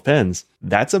 by 12 pens,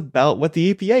 that's about what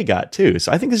the EPA got too.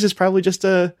 So I think this is probably just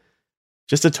a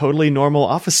totally normal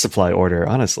office supply order,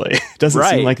 honestly. It doesn't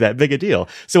seem like that big a deal.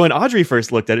 So when Audrey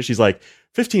first looked at it, she's like,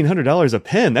 $1,500 a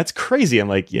pen? That's crazy. I'm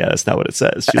like, yeah, that's not what it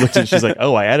says. She looked at it, she's like,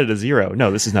 oh, I added a zero. No,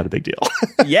 this is not a big deal.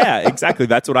 Yeah, exactly.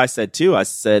 That's what I said too. I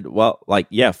said, well, like,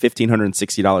 yeah,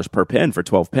 $1,560 per pen for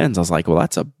 12 pens. I was like, well,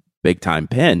 that's a big time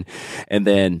pen. And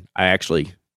then I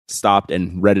actually stopped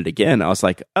and read it again. I was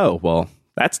like, oh, well,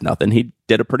 that's nothing. He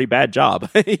did a pretty bad job,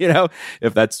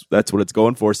 if that's what it's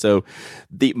going for. So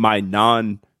my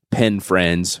non-pen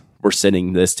friends were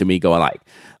sending this to me going like,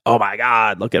 oh my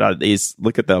God, look at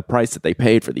the price that they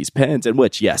paid for these pens. And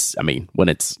which, yes, I mean, when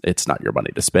it's not your money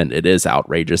to spend, it is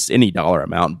outrageous, any dollar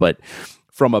amount. But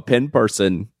from a pen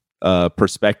person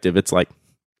perspective, it's like,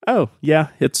 oh yeah,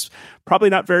 it's probably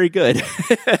not very good.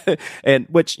 And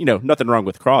which, nothing wrong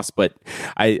with cross, but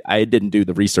I didn't do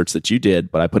the research that you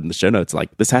did, but I put in the show notes,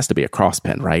 like, this has to be a cross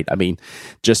pen, right? I mean,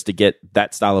 just to get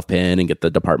that style of pen and get the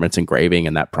department's engraving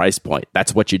and that price point,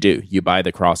 that's what you do. You buy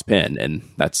the cross pen, and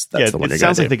that's the one you're going to do. It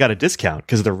sounds like they got a discount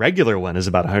because the regular one is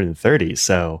about $130.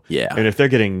 So yeah, and if they're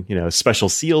getting, special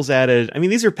seals added, I mean,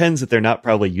 these are pens that they're not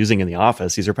probably using in the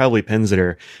office. These are probably pens that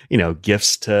are,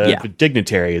 gifts to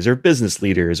dignitaries or business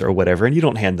leaders or whatever. And you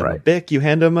don't hand them a Bic, you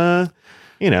hand them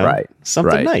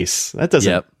something nice. That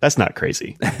doesn't, that's not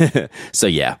crazy. So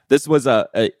yeah, this was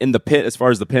in the pen, as far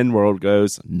as the pen world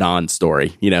goes,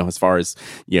 non-story, as far as,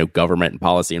 government and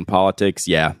policy and politics.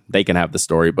 Yeah, they can have the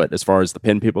story, but as far as the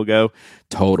pen people go,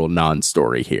 total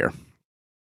non-story here.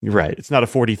 Right. It's not a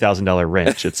 $40,000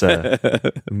 wrench. It's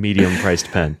a medium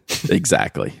priced pen.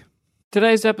 Exactly.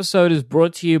 Today's episode is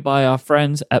brought to you by our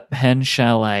friends at Pen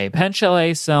Chalet. Pen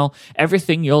Chalet sell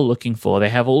everything you're looking for. They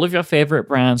have all of your favorite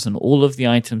brands and all of the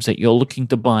items that you're looking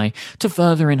to buy to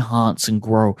further enhance and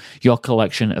grow your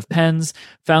collection of pens,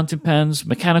 fountain pens,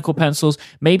 mechanical pencils,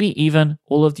 maybe even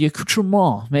all of the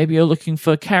accoutrements. Maybe you're looking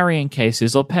for carrying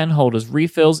cases or pen holders,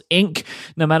 refills, ink.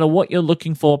 No matter what you're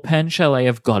looking for, Pen Chalet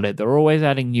have got it. They're always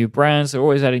adding new brands. They're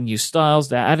always adding new styles.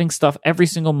 They're adding stuff every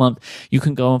single month. You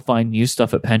can go and find new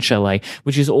stuff at Pen Chalet,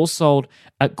 which is all sold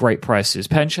at great prices.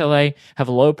 Pen Chalet have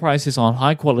low prices on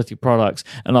high quality products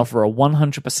and offer a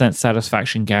 100%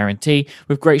 satisfaction guarantee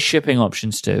with great shipping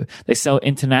options too. They sell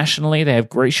internationally. They have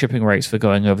great shipping rates for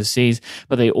going overseas,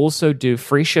 but they also do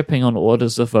free shipping on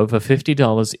orders of over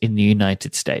 $50 in the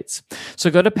United States.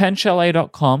 So go to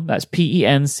penchalet.com, that's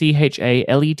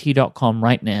penchalet.com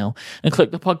right now, and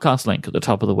click the podcast link at the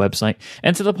top of the website.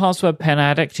 Enter the password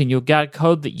PenAddict and you'll get a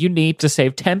code that you need to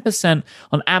save 10%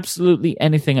 on absolutely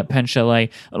anything at Pen Chalet,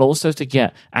 and also to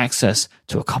get access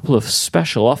to a couple of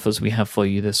special offers we have for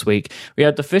you this week. We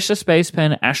had the Fisher Space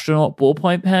Pen Astronaut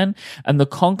Ballpoint Pen and the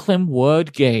Conklin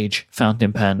Word Gauge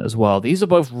Fountain Pen as well. These are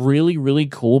both really, really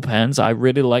cool pens. I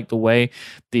really like the way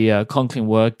the Conklin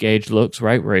Word Gauge looks,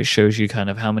 right, where it shows you kind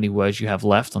of how many words you have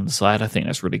left on the side. I think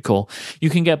that's really cool. You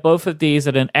can get both of these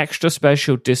at an extra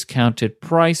special discounted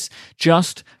price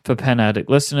just for Pen Addict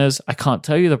listeners. I can't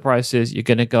tell you the prices. You're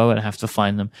going to go and have to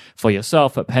find them for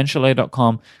yourself at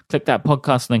penchalet.com. Click that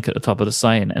podcast link at the top of the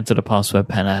site and enter the password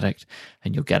PenAddict,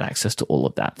 and you'll get access to all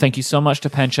of that. Thank you so much to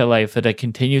Pen Chalet for their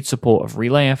continued support of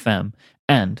Relay FM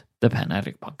and the Pen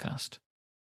Addict podcast.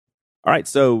 All right,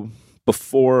 so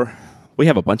before we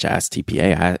have a bunch of Ask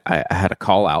TPA, I had a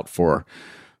call out for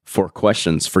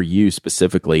questions for you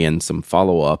specifically and some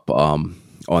follow up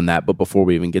on that. But before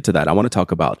we even get to that, I want to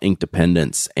talk about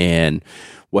Inkdependence and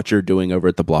what you're doing over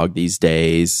at the blog these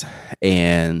days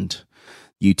and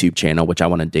YouTube channel, which I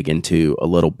want to dig into a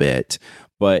little bit.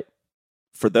 But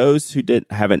for those who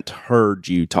haven't heard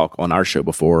you talk on our show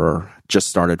before or just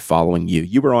started following you,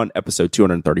 you were on episode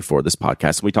 234 of this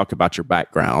podcast, and we talked about your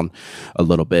background a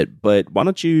little bit. But why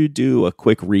don't you do a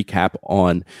quick recap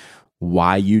on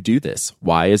why you do this?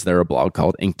 Why is there a blog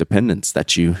called Inkdependence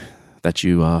that you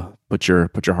put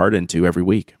your heart into every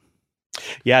week?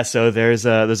 Yeah, so there's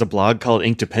a blog called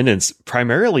Inkdependence,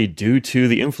 primarily due to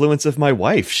the influence of my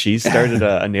wife. She started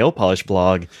a nail polish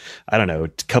blog, I don't know, a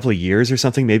couple of years or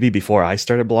something, maybe before I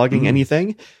started blogging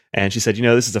anything. And she said,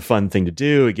 this is a fun thing to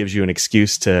do. It gives you an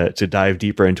excuse to dive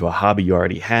deeper into a hobby you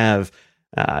already have.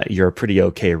 You're a pretty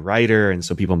okay writer, and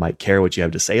so people might care what you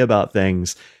have to say about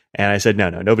things. And I said, no,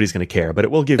 nobody's going to care, but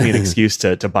it will give me an excuse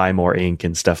to buy more ink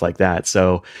and stuff like that.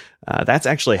 So that's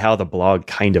actually how the blog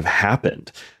kind of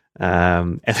happened.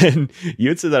 And then you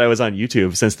had said that I was on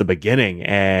YouTube since the beginning,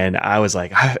 and I was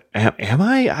like, am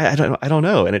I? I don't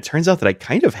know. And it turns out that I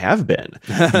kind of have been.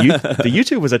 The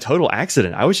YouTube was a total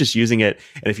accident. I was just using it.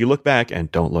 And if you look back, and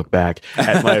don't look back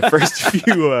at my first few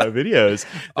videos,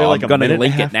 they're like I'm going to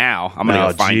link it now. I'm going to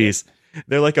go find it.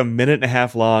 They're like a minute and a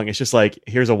half long. It's just like,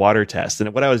 here's a water test.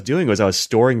 And what I was doing was I was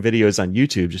storing videos on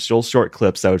YouTube, just little short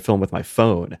clips I would film with my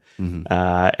phone.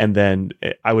 And then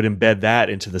I would embed that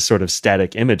into the sort of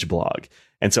static image blog.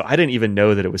 And so I didn't even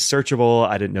know that it was searchable.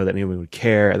 I didn't know that anyone would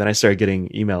care. And then I started getting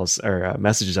emails or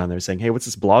messages on there saying, hey, what's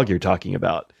this blog you're talking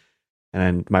about?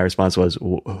 And my response was,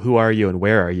 who are you and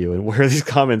where are you? And where are these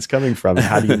comments coming from? And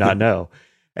how do you not know?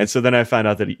 And so then I found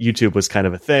out that YouTube was kind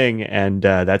of a thing, and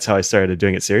that's how I started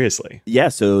doing it seriously. Yeah,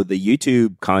 so the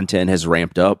YouTube content has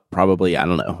ramped up probably, I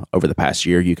don't know, over the past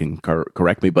year. You can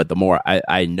correct me, but the more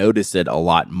I notice it a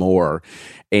lot more,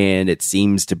 and it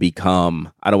seems to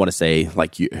become, I don't want to say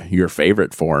like your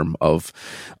favorite form of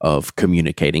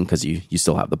communicating, because you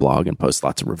still have the blog and post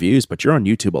lots of reviews, but you're on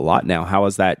YouTube a lot now. How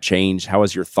has that changed? How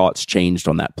has your thoughts changed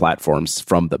on that platform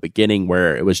from the beginning,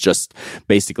 where it was just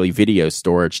basically video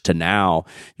storage, to now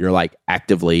you're like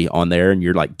actively on there and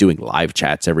you're like doing live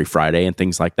chats every Friday and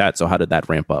things like that? So how did that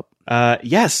ramp up?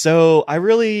 So I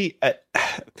really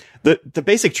the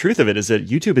basic truth of it is that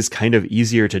YouTube is kind of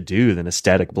easier to do than a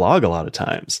static blog a lot of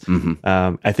times.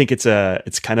 Mm-hmm. I think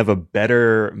it's kind of a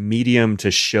better medium to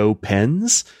show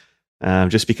pens.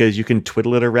 Just because you can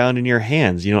twiddle it around in your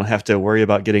hands. You don't have to worry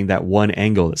about getting that one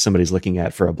angle that somebody's looking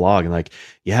at for a blog and like,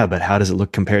 yeah, but how does it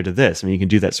look compared to this? I mean, you can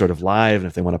do that sort of live, and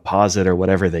if they want to pause it or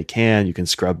whatever, they can. You can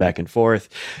scrub back and forth.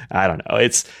 I don't know.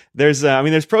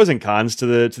 There's pros and cons to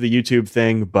the YouTube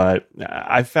thing, but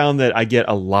I found that I get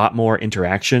a lot more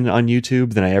interaction on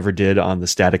YouTube than I ever did on the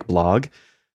static blog.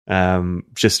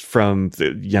 Just from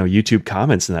the, YouTube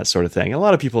comments and that sort of thing. A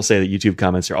lot of people say that YouTube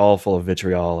comments are all full of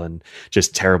vitriol and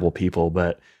just terrible people,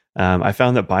 but I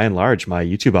found that by and large, my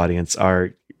YouTube audience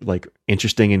are like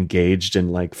interesting, engaged,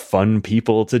 and like fun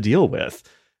people to deal with.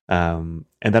 And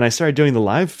then I started doing the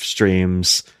live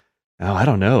streams. I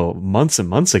don't know, months and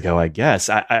months ago, I guess.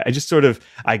 I just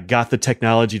I got the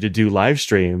technology to do live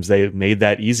streams. They made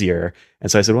that easier. And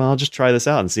so I said, well, I'll just try this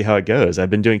out and see how it goes. I've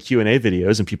been doing Q&A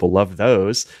videos and people love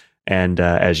those. And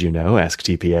as you know, Ask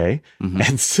TPA. Mm-hmm.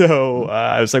 And so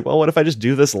I was like, well, what if I just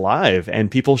do this live and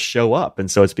people show up?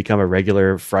 And so it's become a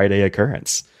regular Friday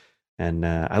occurrence. And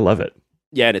I love it.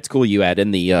 Yeah, and it's cool you add in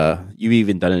the, you've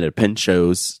even done it at pen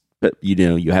shows. But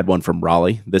you had one from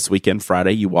Raleigh this weekend,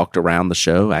 Friday. You walked around the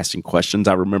show asking questions.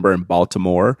 I remember in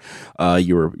Baltimore,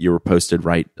 you were posted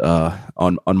right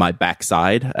on my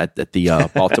backside at the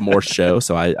Baltimore show.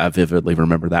 So I vividly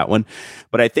remember that one.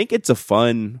 But I think it's a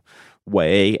fun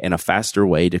way and a faster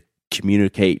way to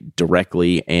communicate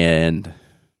directly and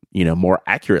more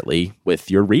accurately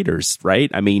with your readers, right?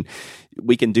 I mean,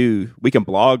 we can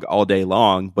blog all day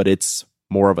long, but it's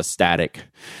more of a static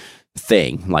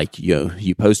thing. Like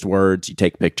you post words, you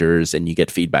take pictures, and you get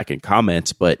feedback and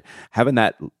comments, but having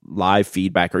that live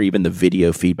feedback or even the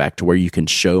video feedback to where you can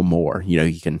show more,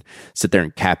 you can sit there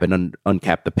and cap and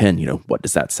uncap the pen. What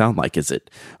does that sound like? Is it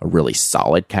a really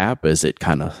solid cap? Is it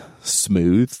kind of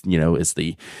smooth? Is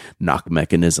the knock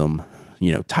mechanism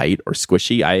tight or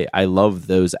squishy? I love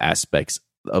those aspects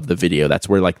of the video. That's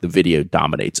where like the video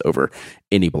dominates over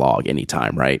any blog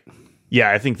anytime, right? Yeah,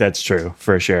 I think that's true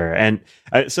for sure. And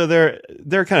so there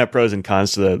are kind of pros and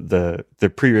cons to the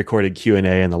pre-recorded Q&A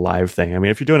and the live thing. I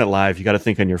mean, if you're doing it live, you got to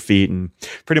think on your feet, and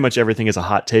pretty much everything is a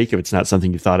hot take if it's not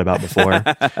something you thought about before.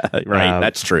 Right,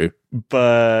 that's true.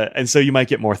 And so you might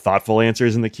get more thoughtful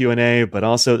answers in the Q&A, but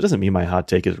also it doesn't mean my hot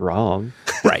take is wrong.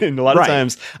 Right. And a lot of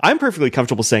times I'm perfectly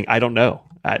comfortable saying, I don't know.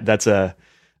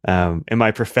 In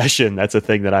my profession, that's a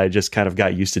thing that I just kind of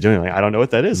got used to doing. Like, I don't know what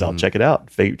that is. I'll check it out.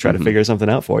 Try to figure something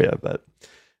out for you. But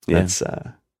that's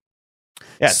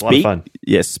it's a lot of fun.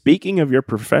 Yeah. Speaking of your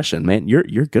profession, man,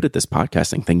 you're good at this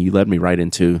podcasting thing. You led me right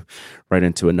into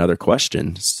another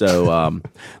question. So,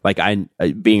 like I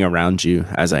being around you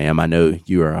as I am, I know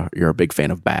you're a big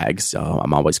fan of bags. So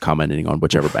I'm always commenting on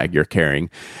whichever bag you're carrying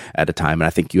at a time, and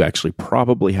I think you actually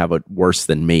probably have it worse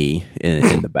than me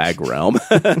in the bag realm.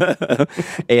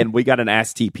 And we got an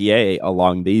Ask TPA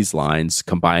along these lines,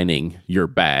 combining your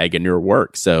bag and your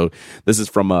work. So this is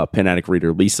from a Pen Addict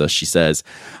reader, Lisa. She says,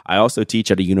 I also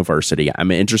teach at a university. I'm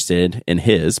interested in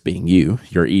your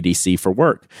EDC for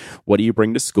work. What do you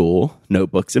bring to school?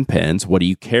 Notebooks and pens. What do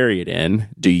you carry it in?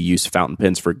 Do you use fountain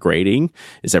pens for grading?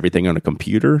 Is everything on a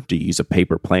computer? Do you use a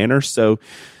paper planner? So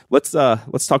let's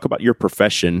talk about your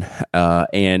profession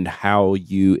and how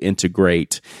you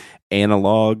integrate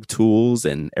analog tools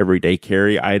and everyday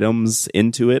carry items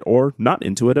into it, or not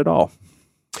into it at all.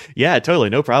 Yeah, totally.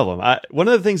 No problem. One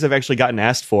of the things I've actually gotten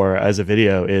asked for as a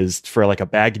video is for like a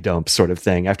bag dump sort of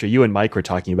thing, after you and Mike were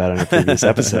talking about it on a previous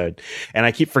episode. And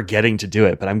I keep forgetting to do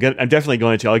it, but I'm definitely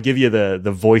going to. I'll give you the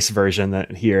voice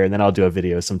version here, and then I'll do a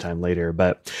video sometime later.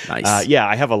 But nice. Yeah,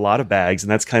 I have a lot of bags,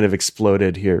 and that's kind of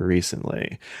exploded here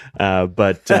recently. It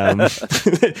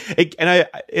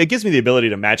gives me the ability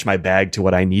to match my bag to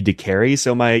what I need to carry.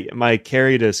 So my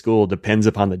carry to school depends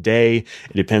upon the day.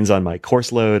 It depends on my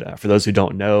course load. For those who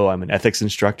don't know, I'm an ethics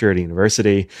instructor at a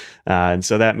university. And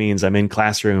so that means I'm in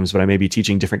classrooms, but I may be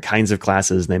teaching different kinds of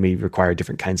classes, and they may require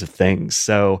different kinds of things.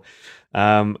 So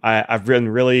I've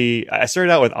been I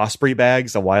started out with Osprey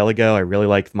bags a while ago. I really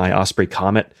liked my Osprey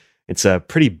Comet. It's a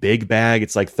pretty big bag.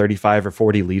 It's like 35 or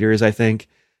 40 liters, I think.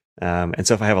 And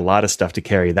so if I have a lot of stuff to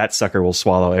carry, that sucker will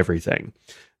swallow everything,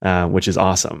 which is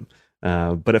awesome.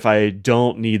 But if I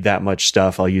don't need that much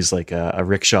stuff, I'll use like a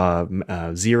Rickshaw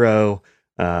Zero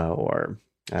or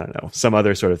I don't know, some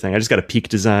other sort of thing. I just got a Peak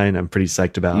design I'm pretty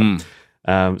psyched about.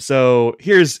 So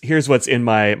here's what's in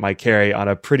my carry on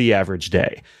a pretty average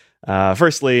day.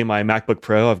 Firstly, my MacBook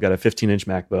Pro. I've got a 15-inch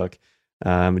MacBook.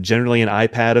 Generally an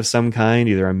iPad of some kind,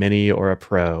 either a mini or a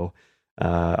Pro.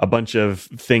 A bunch of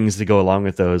things to go along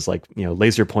with those, like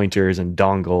laser pointers and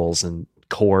dongles and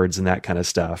cords and that kind of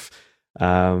stuff.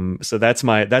 So that's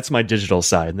my digital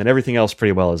side, and then everything else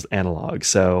pretty well is analog.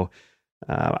 So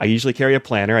I usually carry a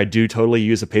planner. I do totally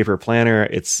use a paper planner.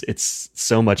 It's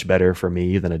so much better for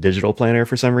me than a digital planner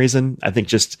for some reason. I think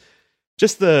just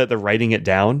the writing it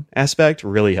down aspect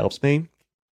really helps me.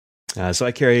 So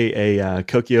I carry a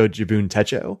Kokio Jibun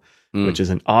Techo, which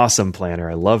is an awesome planner.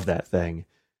 I love that thing.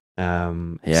 So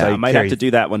I might have to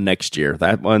do that one next year.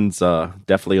 That one's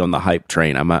definitely on the hype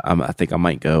train. I think I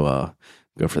might go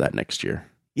for that next year.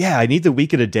 Yeah, I need the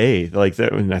week at a day,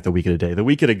 not the week at a day, the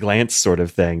week at a glance sort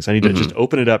of thing. So I need to just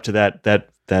open it up to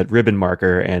that ribbon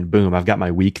marker, and boom, I've got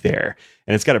my week there.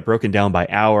 And it's got it broken down by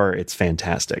hour. It's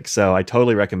fantastic. So I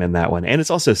totally recommend that one. And it's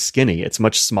also skinny. It's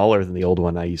much smaller than the old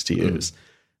one I used to use,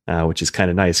 which is kind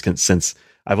of nice since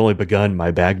I've only begun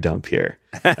my bag dump here.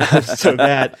 So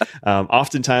that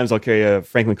oftentimes I'll carry a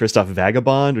Franklin Christoph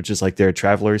Vagabond, which is like their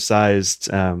traveler-sized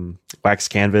wax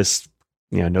canvas,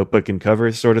 notebook and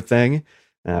cover sort of thing.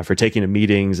 For taking to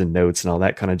meetings and notes and all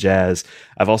that kind of jazz.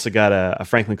 I've also got a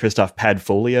Franklin Christoph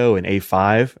Padfolio in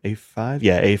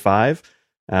A5.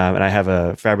 And I have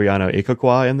a Fabriano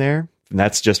Ecoqua in there, and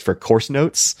that's just for course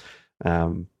notes.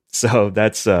 So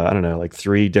that's, I don't know, like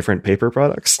 3 different paper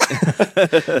products.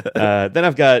 Then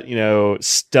I've got,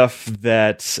 stuff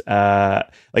that,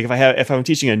 like if I'm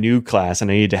teaching a new class and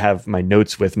I need to have my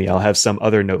notes with me, I'll have some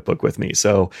other notebook with me.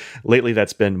 So lately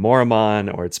that's been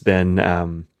Moramon, or it's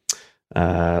been,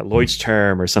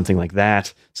 Leuchtturm or something like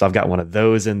that. So I've got one of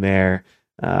those in there.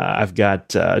 I've got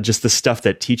just the stuff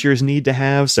that teachers need to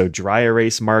have. So dry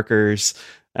erase markers,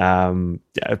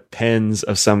 pens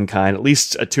of some kind, at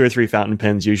least 2 or 3 fountain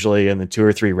pens usually, and then 2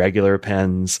 or 3 regular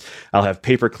pens. I'll have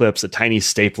paper clips, a tiny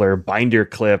stapler, binder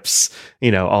clips,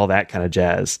 all that kind of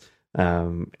jazz.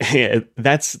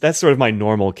 That's sort of my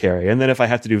normal carry. And then if I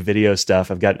have to do video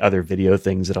stuff, I've got other video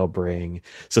things that I'll bring.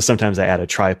 So sometimes I add a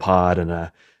tripod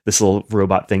and this little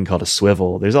robot thing called a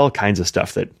swivel. There's all kinds of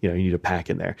stuff that you need to pack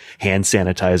in there. Hand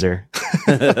sanitizer.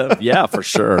 Yeah, for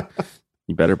sure.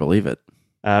 You better believe it.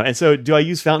 And so do I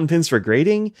use fountain pens for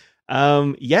grading?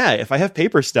 Yeah, if I have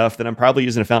paper stuff, then I'm probably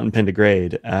using a fountain pen to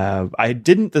grade. I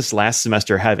didn't this last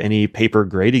semester have any paper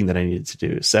grading that I needed to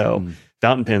do. So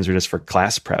fountain pens are just for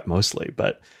class prep mostly.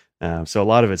 But so a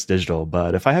lot of it's digital.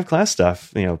 But if I have class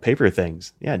stuff, paper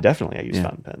things, yeah, definitely I use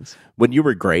fountain pens. When you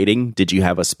were grading, did you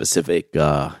have a specific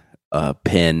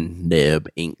pen, nib,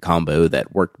 ink combo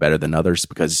that worked better than others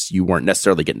because you weren't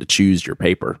necessarily getting to choose your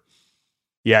paper?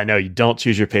 Yeah, no, you don't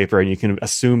choose your paper, and you can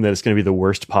assume that it's going to be the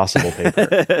worst possible paper.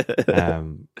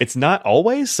 It's not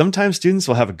always. Sometimes students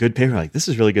will have a good paper, like, this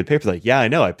is really good paper. Like, yeah, I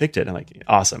know, I picked it. I'm like,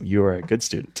 awesome, you are a good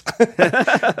student.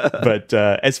 But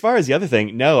as far as the other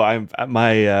thing, no,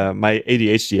 my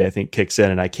ADHD, I think, kicks in,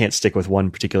 and I can't stick with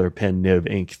one particular pen, nib,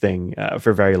 ink thing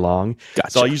for very long. Gotcha.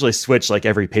 So I'll usually switch like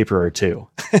every paper or 2.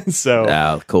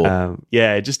 So, cool.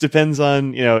 Yeah, it just depends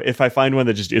on, if I find one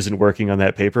that just isn't working on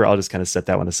that paper, I'll just kind of set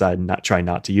that one aside and try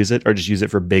not to use it, or just use it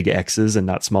for big X's and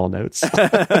not small notes.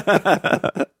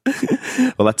 Well,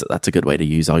 that's a good way to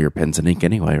use all your pens and ink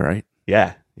anyway, right?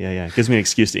 Yeah. It gives me an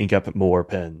excuse to ink up more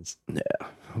pens. Yeah.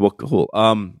 Well, cool.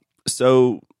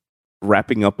 So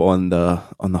wrapping up on the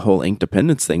whole ink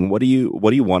dependence thing, what do you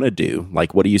want to do?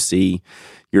 Like, what do you see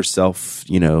yourself,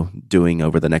 doing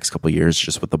over the next couple of years,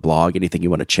 just with the blog? Anything you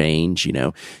want to change?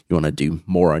 You want to do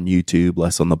more on YouTube,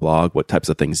 less on the blog? What types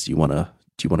of things do you want to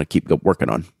keep working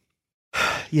on?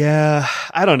 Yeah,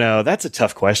 I don't know. That's a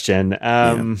tough question.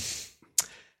 I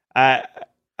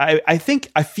think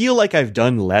I feel like I've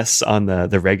done less on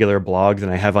the regular blog than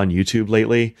I have on YouTube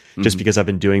lately, just because I've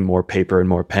been doing more paper and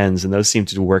more pens, and those seem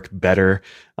to work better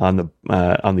on the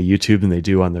YouTube than they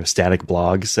do on the static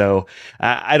blog. So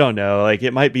I don't know. Like,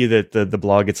 it might be that the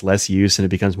blog gets less use and it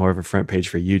becomes more of a front page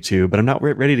for YouTube, but I'm not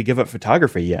ready to give up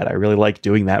photography yet. I really like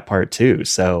doing that part too.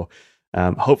 So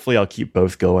hopefully I'll keep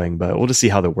both going, but we'll just see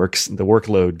how the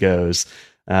workload goes.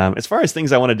 As far as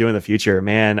things I want to do in the future,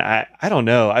 man, I don't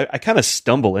know. I kind of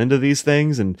stumble into these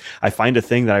things, and I find a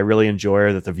thing that I really enjoy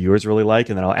or that the viewers really like,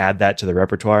 and then I'll add that to the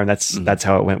repertoire. And that's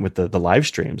how it went with the live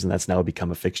streams, and that's now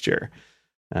become a fixture.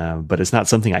 But it's not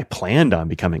something I planned on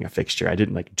becoming a fixture. I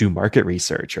didn't like do market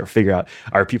research or figure out,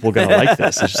 are people going to like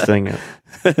this? It's just thing.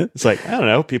 It's like, I don't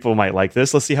know, people might like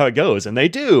this. Let's see how it goes. And they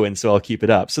do. And so I'll keep it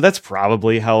up. So that's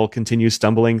probably how I'll continue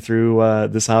stumbling through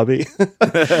this hobby.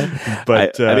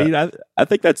 But I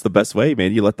think that's the best way,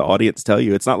 man. You let the audience tell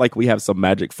you. It's not like we have some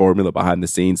magic formula behind the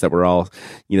scenes that we're all,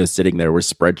 sitting there with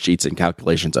spreadsheets and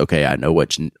calculations. Okay, I know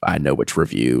which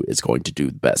review is going to do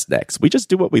the best next. We just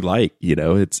do what we like.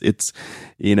 It's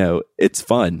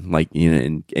fun,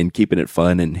 and keeping it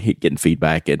fun and getting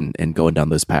feedback and going down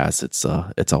those paths.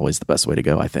 It's always the best way to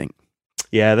go, I think.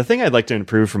 Yeah, the thing I'd like to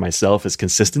improve for myself is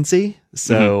consistency.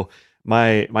 So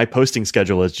my posting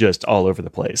schedule is just all over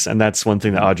the place, and that's one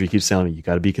thing that Audrey keeps telling me. You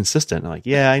got to be consistent. I'm like,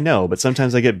 yeah, I know, but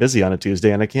sometimes I get busy on a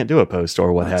Tuesday and I can't do a post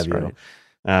or what have you. Right.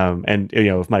 And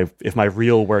if my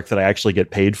real work that I actually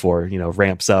get paid for,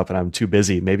 ramps up and I'm too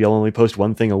busy, maybe I'll only post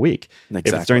one thing a week.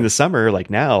 Exactly. If it's during the summer, like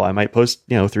now, I might post,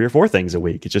 3 or 4 things a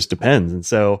week. It just depends. And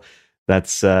so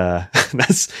that's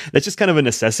just kind of a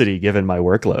necessity given my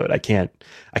workload. I can't,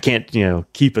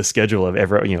 keep a schedule of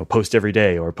post every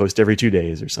day or post every 2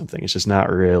 days or something. It's just not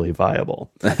really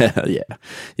viable. Yeah.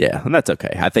 And that's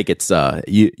okay. I think it's,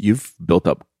 you've built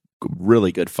up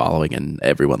really good following, and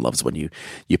everyone loves when you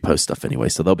post stuff anyway.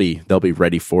 So they'll be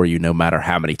ready for you no matter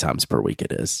how many times per week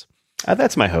it is.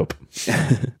 That's my hope.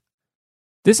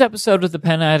 This episode of The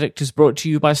Pen Addict is brought to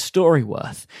you by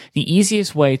Storyworth, the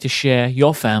easiest way to share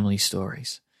your family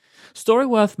stories.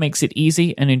 Storyworth makes it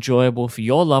easy and enjoyable for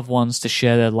your loved ones to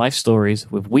share their life stories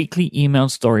with weekly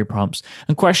emailed story prompts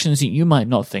and questions that you might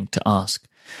not think to ask.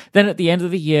 Then at the end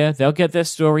of the year, they'll get their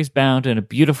stories bound in a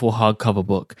beautiful hardcover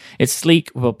book. It's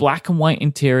sleek with a black and white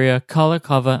interior, color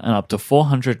cover, and up to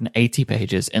 480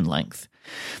 pages in length.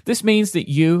 This means that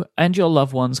you and your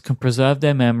loved ones can preserve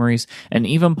their memories and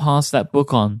even pass that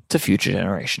book on to future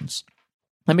generations.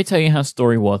 Let me tell you how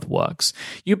Storyworth works.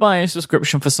 You buy a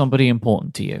subscription for somebody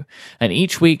important to you, and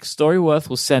each week Storyworth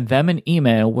will send them an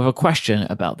email with a question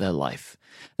about their life.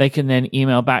 They can then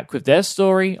email back with their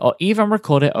story or even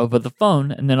record it over the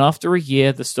phone, and then after a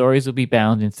year, the stories will be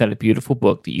bound inside a beautiful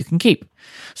book that you can keep.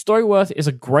 Storyworth is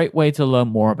a great way to learn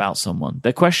more about someone.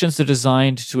 Their questions are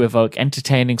designed to evoke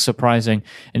entertaining, surprising,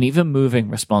 and even moving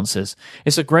responses.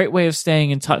 It's a great way of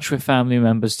staying in touch with family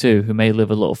members too, who may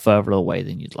live a little further away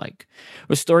than you'd like.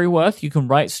 With Storyworth, you can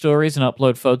write stories and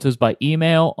upload photos by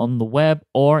email, on the web,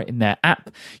 or in their app.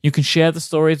 You can share the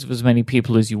stories with as many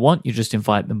people as you want. You just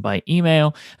invite them by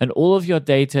email, and all of your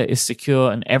data is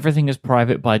secure and everything is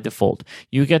private by default.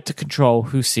 You get to control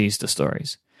who sees the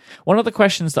stories. One of the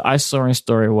questions that I saw in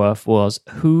Storyworth was,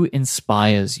 who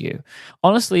inspires you?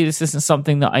 Honestly, this isn't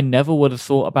something that I never would have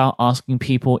thought about asking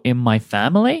people in my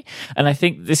family, and I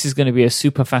think this is going to be a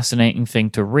super fascinating thing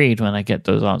to read when I get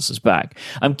those answers back.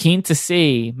 I'm keen to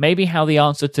see maybe how the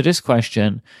answer to this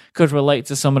question could relate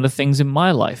to some of the things in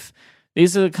my life.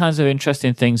 These are the kinds of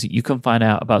interesting things that you can find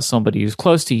out about somebody who's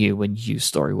close to you when you use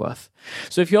Storyworth.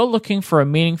 So if you're looking for a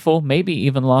meaningful, maybe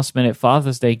even last-minute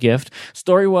Father's Day gift,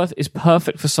 Storyworth is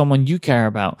perfect for someone you care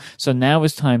about. So now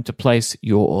is time to place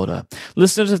your order.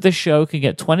 Listeners of this show can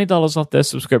get $20 off their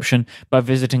subscription by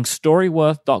visiting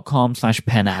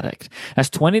storyworth.com/penaddict. That's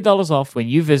 $20 off when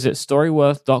you visit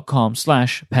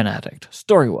storyworth.com/penaddict.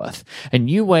 Storyworth, a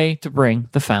new way to bring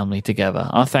the family together.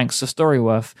 Our thanks to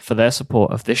Storyworth for their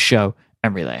support of this show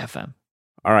and Relay FM.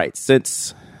 All right,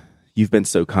 since you've been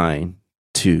so kind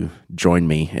to join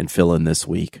me and fill in this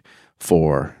week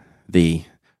for the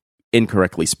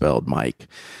incorrectly spelled Mike,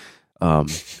 I'm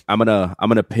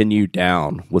gonna pin you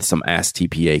down with some Ask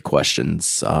TPA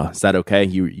questions. Is that okay?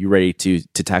 You ready to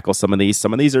tackle some of these?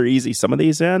 Some of these are easy. Some of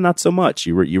these, not so much.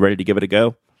 You ready to give it a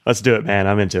go? Let's do it, man.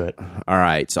 I'm into it. All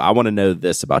right. So I want to know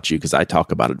this about you because I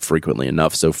talk about it frequently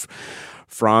enough. So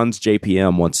Franz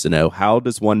JPM wants to know, how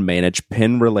does one manage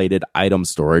pen-related item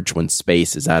storage when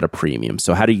space is at a premium?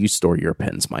 So how do you store your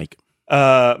pens, Mike?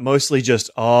 Mostly just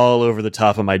all over the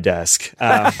top of my desk,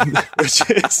 which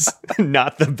is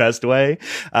not the best way.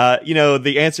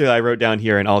 The answer that I wrote down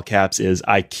here in all caps is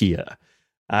IKEA.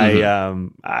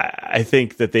 I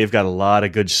think that they've got a lot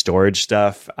of good storage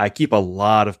stuff. I keep a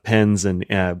lot of pens and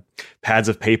pads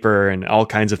of paper and all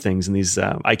kinds of things in these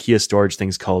IKEA storage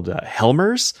things called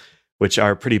Helmers, which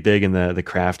are pretty big in the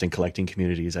craft and collecting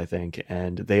communities, I think.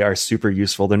 And they are super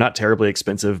useful. They're not terribly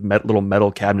expensive, little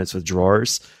metal cabinets with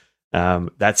drawers.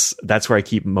 That's where I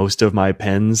keep most of my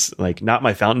pens, like not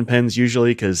my fountain pens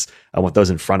usually, because I want those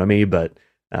in front of me, but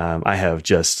I have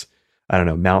just I don't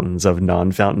know, mountains of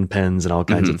non-fountain pens and all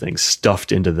kinds of things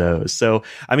stuffed into those. So,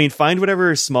 I mean, find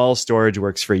whatever small storage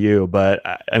works for you. But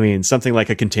I mean, something like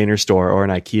a Container Store or an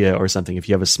IKEA or something, if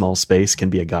you have a small space, can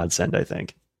be a godsend, I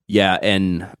think. Yeah,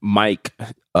 and Mike,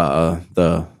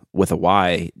 the with a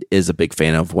Y, is a big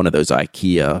fan of one of those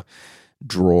IKEA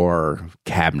drawer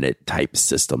cabinet type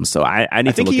systems. So I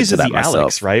need to look into that myself.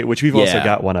 Alex, right? Which we've also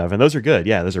got one of, and those are good.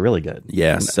 Yeah, those are really good.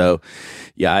 Yeah. So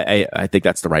I think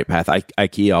that's the right path.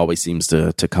 IKEA always seems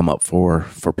to come up for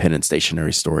pen and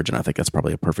stationery storage, and I think that's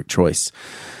probably a perfect choice.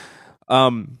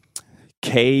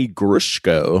 Kay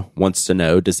Grushko wants to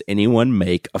know, does anyone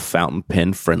make a fountain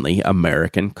pen friendly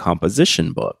American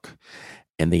composition book?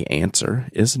 And the answer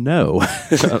is no,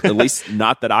 at least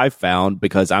not that I've found,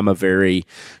 because I'm a very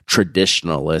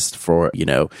traditionalist for,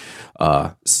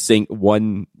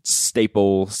 one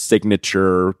staple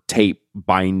signature tape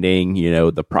binding,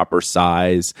 the proper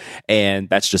size. And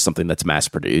that's just something that's mass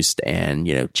produced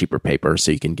and, cheaper paper.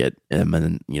 So you can get them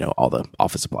in, all the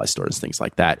office supply stores, things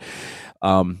like that.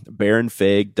 Baron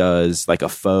Fig does like a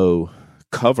faux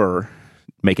cover,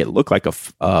 make it look like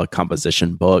a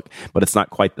composition book, but it's not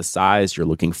quite the size you're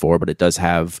looking for, but it does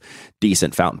have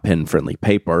decent fountain pen friendly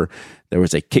paper. There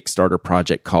was a Kickstarter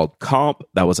project called Comp.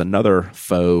 That was another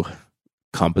faux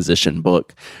composition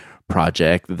book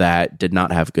project that did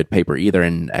not have good paper either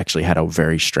and actually had a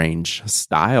very strange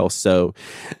style. So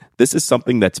this is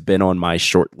something that's been on my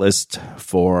short list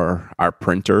for our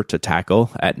printer to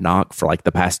tackle at Nock for like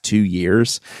the past 2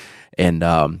 years.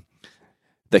 And,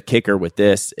 the kicker with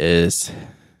this is,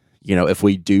 if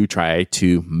we do try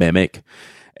to mimic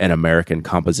an American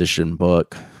composition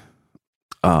book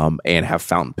and have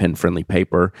fountain pen friendly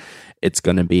paper, it's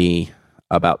going to be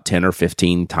about 10 or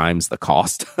 15 times the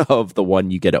cost of the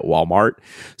one you get at Walmart.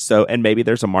 So, and maybe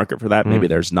there's a market for that, maybe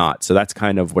there's not. So that's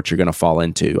kind of what you're going to fall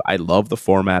into. I love the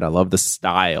format. I love the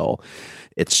style.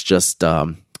 It's just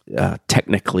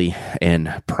technically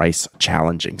and price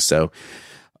challenging. So,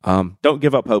 don't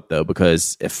give up hope though,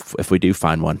 because if we do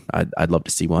find one, I'd love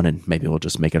to see one, and maybe we'll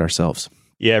just make it ourselves.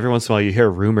 Yeah, every once in a while you hear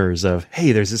rumors of,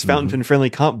 hey, there's this fountain pen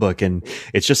friendly comp book, and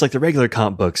it's just like the regular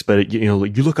comp books, but you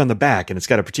look on the back and it's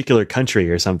got a particular country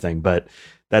or something. But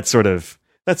that sort of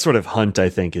hunt, I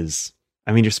think, is,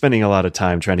 I mean, you're spending a lot of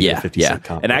time trying to get a 50-cent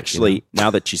comp. And actually,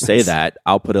 now that you say that,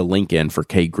 I'll put a link in for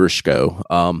Kay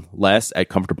Grushko. Les at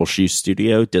Comfortable Shoes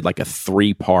Studio did like a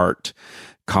 3-part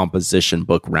composition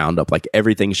book roundup, like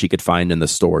everything she could find in the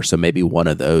store. So maybe one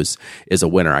of those is a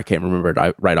winner. I can't remember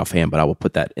it right offhand, but I will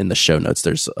put that in the show notes.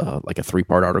 There's like a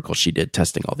 3-part article she did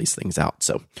testing all these things out.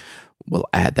 So we'll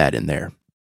add that in there.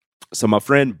 So my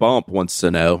friend Bump wants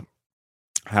to know,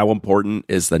 how important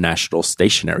is the National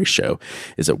Stationery Show?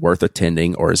 Is it worth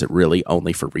attending, or is it really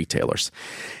only for retailers?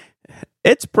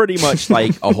 It's pretty much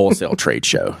like a wholesale trade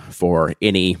show for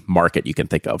any market you can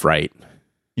think of, right?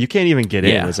 You can't even get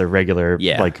in as a regular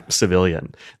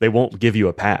civilian. They won't give you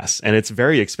a pass, and it's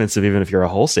very expensive even if you're a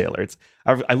wholesaler.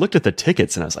 I looked at the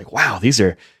tickets and I was like, wow, these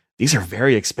are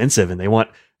very expensive, and they want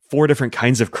 4 different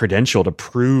kinds of credential to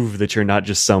prove that you're not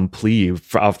just some plebe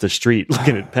off the street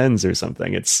looking at pens or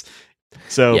something. It's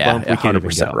so Bump, we can't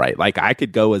 100% even go. Right. Like I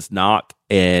could go as Nock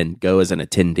and go as an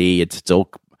attendee. It's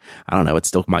still, I don't know, it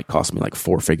still might cost me like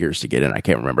 4 figures to get in. I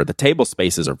can't remember. The table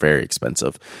spaces are very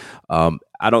expensive.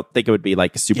 I don't think it would be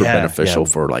like super beneficial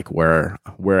for like where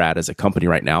we're at as a company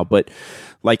right now. But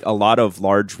like a lot of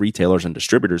large retailers and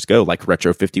distributors go, like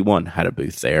Retro 51 had a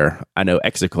booth there. I know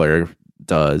Exiclair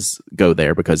does go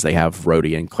there because they have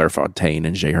Rhodey and Clairefontaine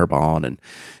and J. Herbon and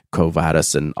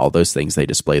Covatus and all those things they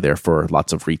display there for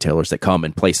lots of retailers that come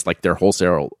and place like their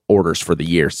wholesale orders for the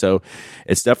year. So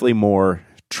it's definitely more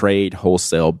trade,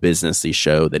 wholesale, businessy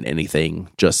show than anything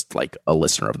just like a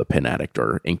listener of the Pen Addict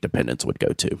or Ink Dependence would go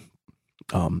to,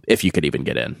 if you could even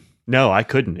get in. No, I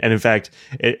couldn't. And in fact,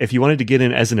 if you wanted to get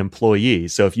in as an employee,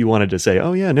 so if you wanted to say,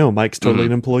 oh yeah, no, Mike's totally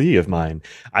an employee of mine,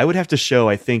 I would have to show,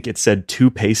 I think it said 2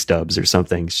 pay stubs or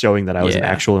something showing that I was an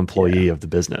actual employee of the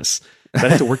business. So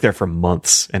I'd have to work there for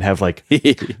months and have like,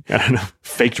 I don't know,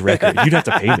 faked record. You'd have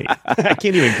to pay me. I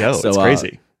can't even go. So, it's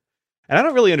crazy. And I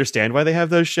don't really understand why they have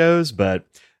those shows, but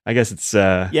I guess it's,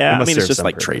 I mean, it's just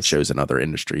like trade shows in other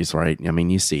industries, right? I mean,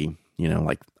 you see,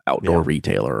 like outdoor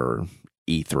retailer or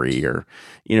E3 or,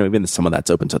 even some of that's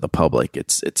open to the public.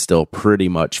 It's still pretty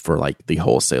much for like the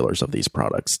wholesalers of these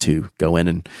products to go in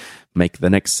and make the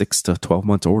next 6 to 12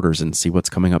 months orders and see what's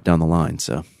coming up down the line.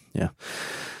 So, yeah.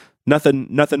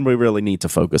 Nothing we really need to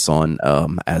focus on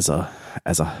as a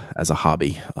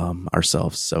hobby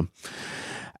ourselves. So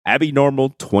Abby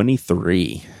Normal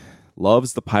 23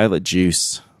 loves the Pilot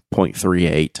Juice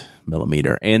 0.38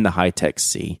 millimeter and the High-Tech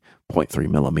C 0.3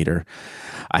 millimeter.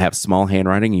 I have small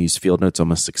handwriting and use Field Notes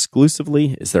almost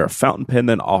exclusively. Is there a fountain pen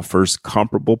that offers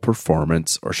comparable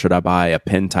performance, or should I buy a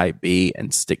pen type B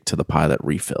and stick to the Pilot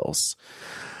refills?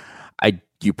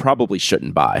 You probably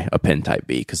shouldn't buy a pen type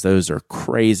B because those are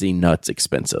crazy nuts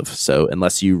expensive. So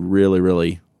unless you really,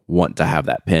 really want to have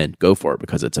that pen, go for it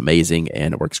because it's amazing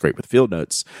and it works great with Field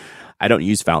Notes. I don't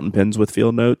use fountain pens with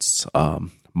Field Notes.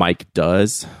 Mike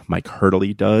does. Mike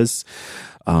Hurtley does.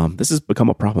 This has become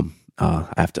a problem. I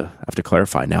have to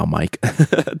clarify now, Mike,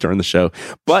 during the show.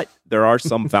 But there are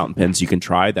some fountain pens you can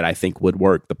try that I think would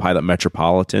work. The Pilot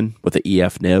Metropolitan with the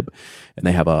EF nib, and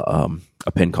they have a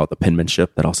pen called the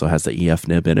Penmanship that also has the EF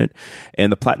nib in it.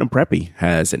 And the Platinum Preppy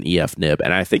has an EF nib,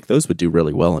 and I think those would do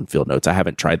really well in Field Notes. I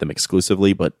haven't tried them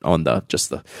exclusively, but on the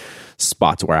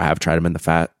spots where I have tried them in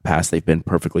the past, they've been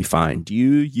perfectly fine. Do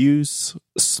you use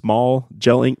small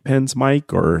gel ink pens,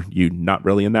 Mike, or are you not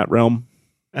really in that realm?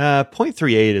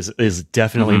 0.38 is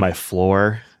definitely my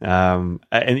floor. And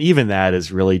even that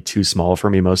is really too small for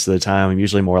me most of the time. I'm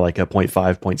usually more like a 0.5,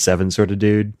 0.7 sort of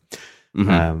dude.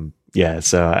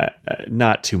 So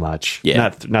not too much. Yeah.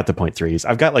 Not the 0.3s.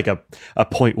 I've got like a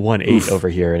 0.18 over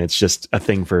here, and it's just a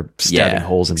thing for stabbing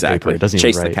holes in paper. It doesn't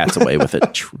chase even the cats away with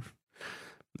it.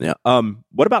 Yeah.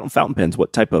 What about fountain pens?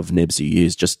 What type of nibs do you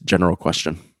use? Just general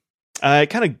question.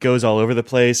 It kind of goes all over the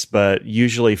place, but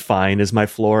usually fine is my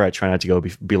floor. I try not to go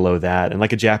below that. And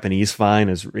like a Japanese fine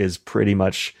is pretty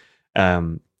much,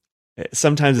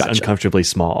 sometimes it's uncomfortably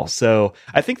small. So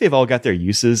I think they've all got their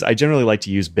uses. I generally like to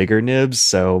use bigger nibs,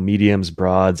 so mediums,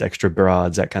 broads, extra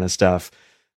broads, that kind of stuff,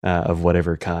 of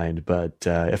whatever kind. But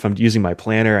if I'm using my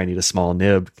planner, I need a small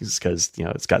nib because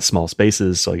it's got small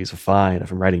spaces, so I'll use a fine.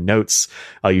 If I'm writing notes,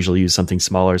 I'll usually use something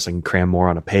smaller so I can cram more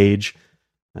on a page.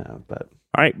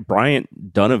 All right,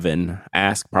 Bryant Donovan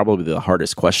asked probably the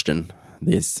hardest question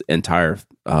this entire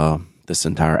Ask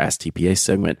TPA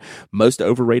segment. Most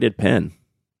overrated pen.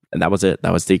 And that was it.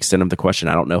 That was the extent of the question.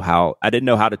 I didn't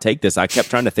know how to take this. I kept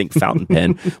trying to think fountain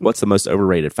pen. What's the most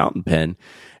overrated fountain pen?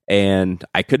 And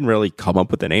I couldn't really come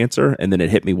up with an answer. And then it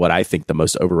hit me what I think the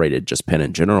most overrated just pen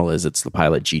in general is. It's the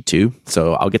Pilot G2.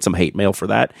 So I'll get some hate mail for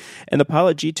that. And the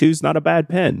Pilot G2 is not a bad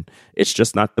pen. It's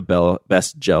just not the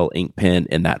best gel ink pen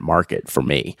in that market for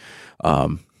me.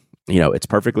 It's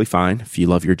perfectly fine. If you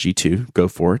love your G2, go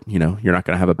for it. You're not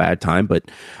going to have a bad time, but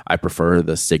I prefer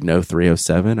the Signo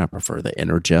 307. I prefer the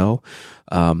Energel.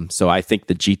 So I think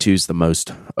the G2 is the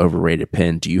most overrated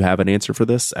pen. Do you have an answer for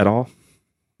this at all?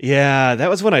 Yeah, that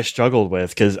was what I struggled with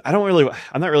because I'm not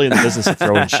really in the business of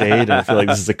throwing shade. And I feel like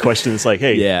this is a question that's like,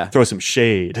 hey, throw some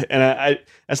shade. And I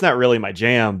that's not really my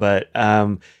jam. But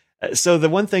so the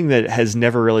one thing that has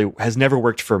never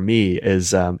worked for me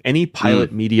is any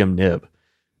Pilot medium nib.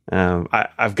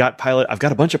 I've got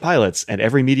a bunch of Pilots, and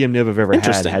every medium nib I've ever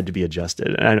had to be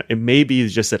adjusted. And it may be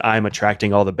just that I'm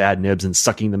attracting all the bad nibs and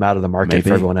sucking them out of the market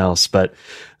for everyone else. But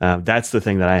that's the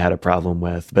thing that I had a problem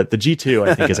with. But the G2,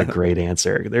 I think, is a great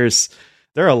answer.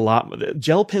 There are a lot.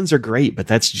 Gel pens are great, but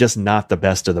that's just not the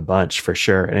best of the bunch for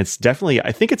sure. And it's definitely,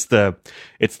 I think it's the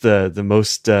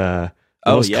most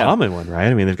common one, right?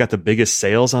 I mean, they've got the biggest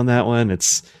sales on that one.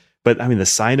 But I mean, the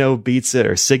Signo beats it,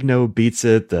 or Signo beats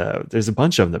it. There's a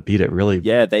bunch of them that beat it really.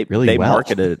 Yeah, they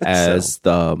market it as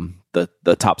the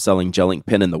top selling gel ink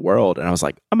pen in the world, and I was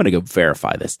like, I'm going to go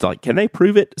verify this. Like, can they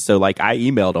prove it? So, like, I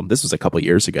emailed them. This was a couple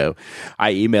years ago.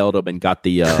 I emailed them and got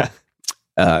the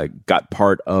got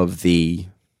part of the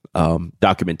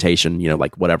documentation.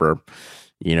 Like whatever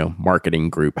marketing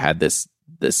group had this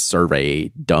survey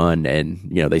done, and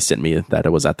they sent me that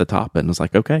it was at the top, and I was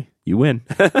like, okay, you win.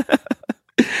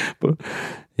 But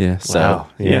yeah, so wow.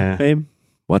 Yeah, babe,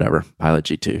 whatever. Pilot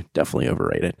G2 definitely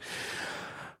overrated.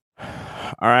 All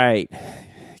right,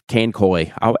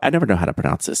 Kankoi. I never know how to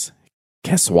pronounce this.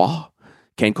 Kanswa.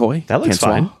 That looks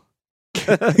fine.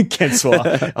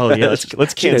 Kanswa. Oh yeah, let's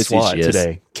Kanswa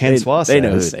today. Kanswa. They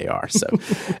know who they are. So,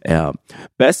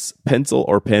 best pencil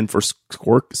or pen for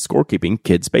scorekeeping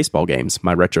kids baseball games.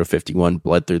 My Retro 51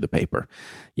 bled through the paper.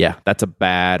 Yeah, that's a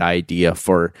bad idea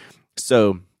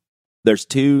so. There's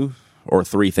 2 or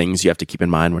 3 things you have to keep in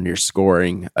mind when you're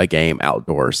scoring a game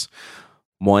outdoors.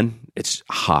 1, it's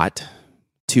hot.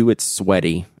 2, it's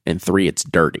sweaty. And 3, it's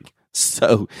dirty.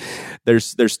 So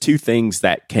there's 2 things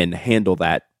that can handle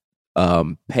that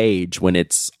page when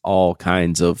it's all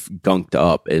kinds of gunked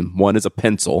up. And one is a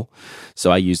pencil.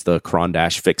 So I use the Cron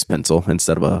Dash fixed pencil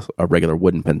instead of a regular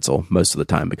wooden pencil most of the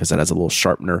time because it has a little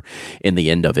sharpener in the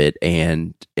end of it,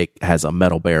 and it has a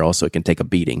metal barrel so it can take a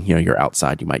beating. You're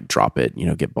outside, you might drop it,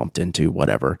 get bumped into,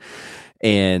 whatever.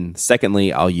 And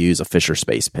secondly, I'll use a Fisher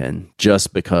Space Pen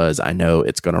just because I know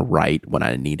it's going to write when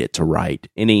I need it to write.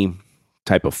 Any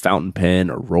type of fountain pen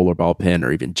or rollerball pen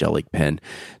or even gel ink pen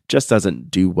just doesn't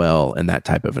do well in that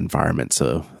type of environment.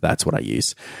 So that's what I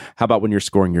use. How about when you're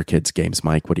scoring your kids' games,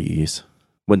 Mike? What do you use?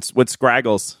 When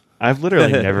Scraggles? I've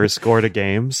literally never scored a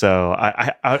game, so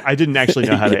I didn't actually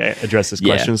know how to address this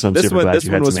question. So I'm super glad you had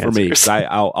some answers. This one was for me because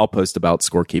I'll post about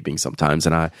scorekeeping sometimes,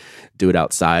 and I do it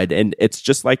outside, and it's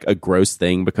just like a gross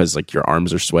thing because like your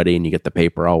arms are sweaty and you get the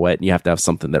paper all wet, and you have to have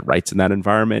something that writes in that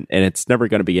environment, and it's never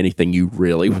going to be anything you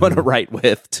really want to write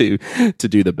with to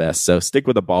do the best. So stick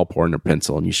with a ballpoint or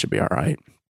pencil, and you should be all right.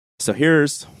 So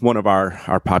here's one of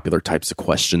our popular types of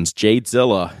questions.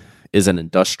 Jadezilla is an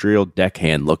industrial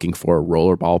deckhand looking for a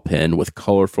rollerball pen with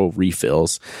colorful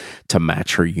refills to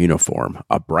match her uniform.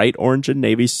 A bright orange and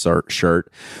navy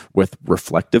shirt with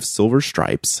reflective silver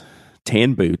stripes,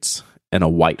 tan boots, and a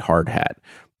white hard hat,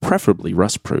 preferably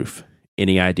rust-proof.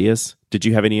 Any ideas? Did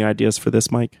you have any ideas for this,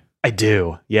 Mike? I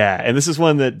do, yeah. And this is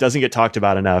one that doesn't get talked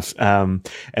about enough. And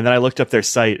then I looked up their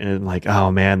site and I'm like,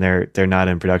 oh man, they're not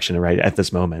in production right at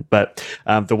this moment. But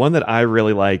the one that I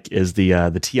really like is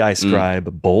the TI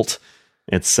Scribe Bolt.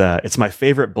 It's my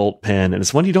favorite Bolt pen, and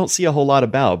it's one you don't see a whole lot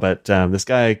about. But this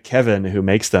guy Kevin, who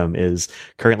makes them, is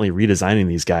currently redesigning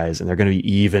these guys, and they're going to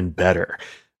be even better.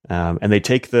 And they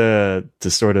take they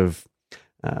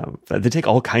take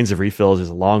all kinds of refills. There's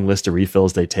a long list of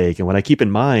refills they take. And what I keep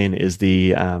in mind is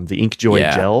the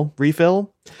InkJoy gel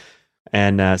refill.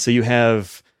 And so you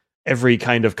have every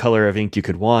kind of color of ink you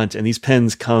could want. And these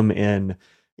pens come in,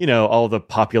 all the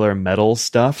popular metal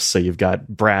stuff. So you've got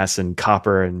brass and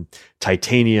copper and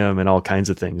titanium and all kinds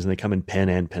of things. And they come in pen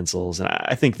and pencils. And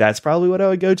I think that's probably what I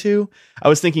would go to. I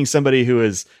was thinking somebody who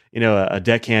is, a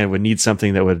deckhand would need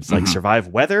something that would like survive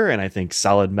weather. And I think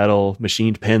solid metal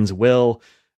machined pens will.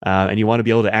 And you want to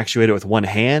be able to actuate it with one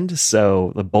hand.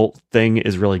 So the Bolt thing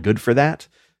is really good for that.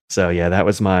 So yeah, that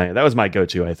was my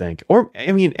go-to, I think. Or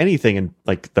I mean, anything in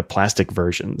like the plastic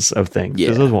versions of things.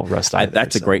 Yeah, those won't rust either.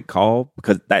 That's a great call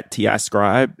because that TI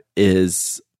Scribe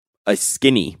is a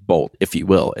skinny Bolt, if you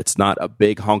will. It's not a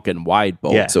big honking wide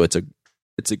Bolt. Yeah. So it's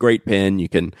a great pen. You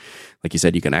can, like you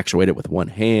said, you can actuate it with one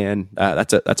hand.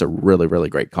 That's a really, really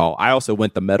great call. I also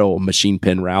went the metal machine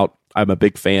pen route. I'm a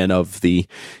big fan of the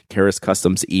Karas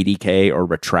Kustoms EDK or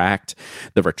Retract.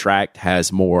 The Retract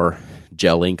has more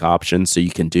gel ink options, so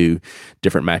you can do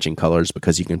different matching colors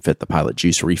because you can fit the Pilot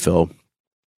Juice refill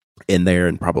in there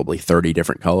in probably 30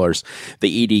 different colors.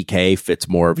 The EDK fits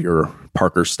more of your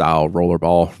Parker style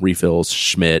rollerball refills,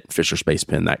 Schmidt, Fisher Space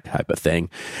Pen, that type of thing.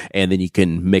 And then you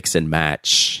can mix and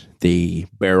match the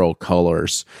barrel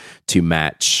colors to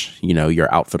match,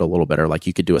 your outfit a little better. Like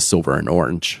you could do a silver and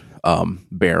orange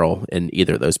barrel in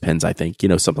either of those pens, I think,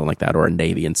 something like that, or a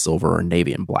navy and silver or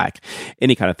navy and black,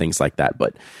 any kind of things like that.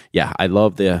 But yeah, I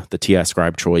love the TI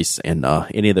Scribe choice, and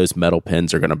any of those metal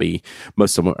pens are going to be,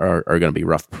 most of them are going to be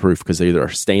rough proof because they either are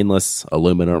stainless,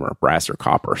 aluminum, or brass or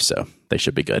copper. So they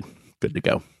should be good to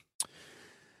go.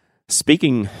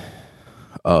 Speaking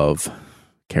of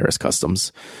Karas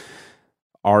Kustoms,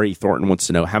 Ari Thornton wants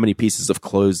to know, how many pieces of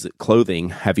clothing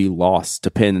have you lost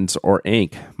to pens or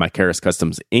ink? My Karas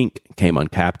Kustoms ink came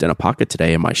uncapped in a pocket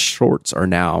today, and my shorts are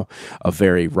now a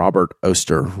very Robert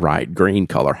Osterride green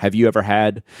color. Have you ever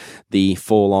had the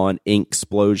full-on ink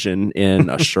explosion in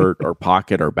a shirt or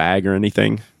pocket or bag or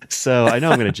anything? So I know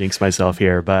I'm going to jinx myself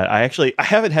here, but I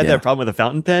haven't had that problem with a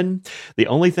fountain pen. The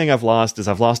only thing I've lost is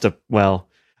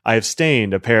I have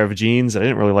stained a pair of jeans that I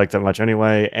didn't really like that much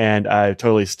anyway, and I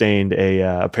totally stained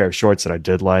a pair of shorts that I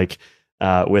did like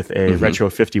with a Retro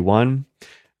 51.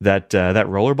 That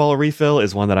rollerball refill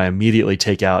is one that I immediately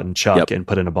take out and chuck and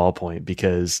put in a ballpoint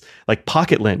because like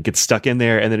pocket lint gets stuck in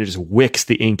there and then it just wicks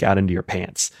the ink out into your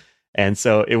pants. And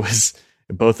so it was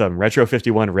both of them. Retro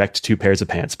 51 wrecked 2 pairs of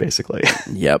pants, basically.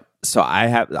 Yep. So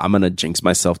I'm going to jinx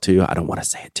myself too. I don't want to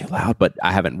say it too loud, but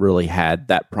I haven't really had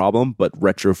that problem. But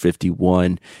Retro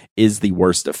 51 is the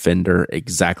worst offender,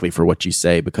 exactly for what you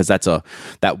say, because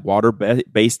that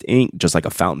water-based ink, just like a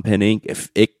fountain pen ink, if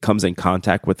it comes in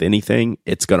contact with anything,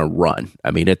 it's going to run.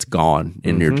 I mean, it's gone,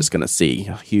 and you're just going to see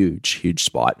a huge, huge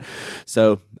spot.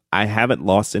 So I haven't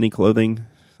lost any clothing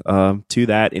to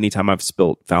that. Anytime I've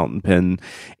spilt fountain pen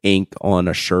ink on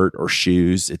a shirt or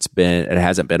shoes, it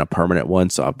hasn't been a permanent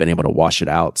one, so I've been able to wash it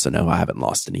out. So no, I haven't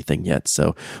lost anything yet.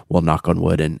 So we'll knock on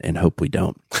wood and hope we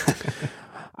don't.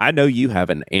 I know you have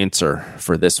an answer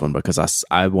for this one because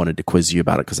I wanted to quiz you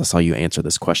about it because I saw you answer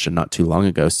this question not too long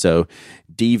ago. So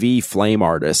DV Flame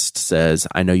Artist says,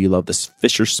 I know you love this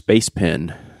Fisher Space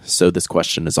Pen So this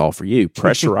question is all for you.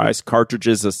 Pressurized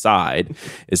cartridges aside,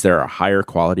 is there a higher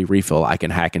quality refill I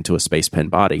can hack into a Space Pen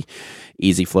body?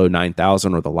 Easy Flow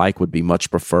 9000 or the like would be much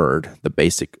preferred. The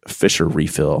basic Fisher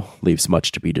refill leaves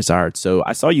much to be desired. So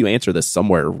I saw you answer this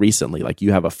somewhere recently. Like,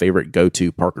 you have a favorite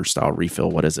go-to Parker style refill.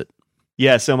 What is it?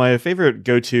 Yeah, so my favorite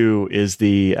go-to is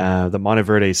the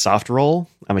Monteverde Soft Roll.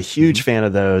 I'm a huge fan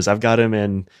of those. I've got them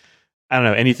in, I don't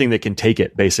know, anything that can take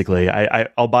it, basically.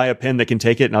 I'll buy a pen that can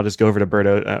take it, and I'll just go over to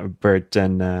Bert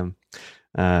and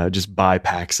just buy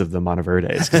packs of the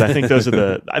Monteverdes, because I think those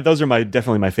are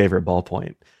definitely my favorite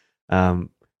ballpoint.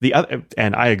 The other,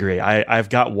 and I agree, I've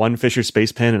got one Fisher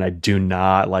Space Pen, and I do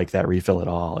not like that refill at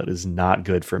all. It is not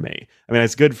good for me. I mean,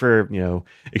 it's good for,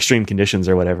 extreme conditions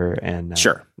or whatever, and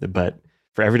sure, but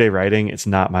for everyday writing, it's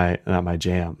not my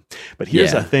jam. But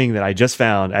here's a thing that I just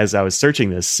found as I was searching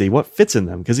this, see what fits in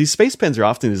them, because these Space Pens are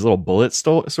often these little bullet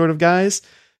sort of guys,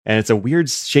 and it's a weird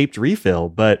shaped refill.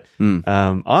 But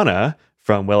Anna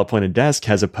from Well Appointed Desk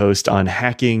has a post on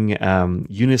hacking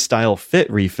Unistyle Fit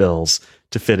refills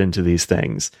to fit into these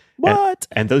things. What?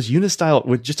 And those Unistyle,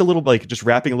 with just a little, just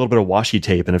wrapping a little bit of washi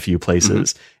tape in a few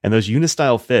places. And those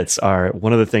Unistyle Fits are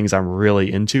one of the things I'm really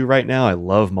into right now. I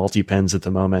love multi-pens at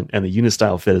the moment, and the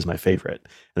Unistyle Fit is my favorite.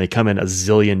 And they come in a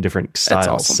zillion different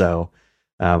styles. Awesome. So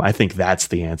I think that's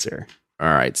the answer. All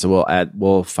right. So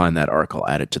we'll find that article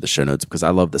added to the show notes, because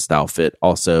I love the Style Fit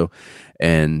also.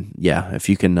 And yeah, if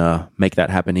you can make that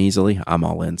happen easily, I'm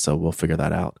all in. So we'll figure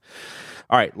that out.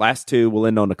 All right. Last two, we'll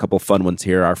end on a couple fun ones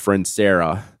here. Our friend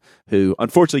Sarah, who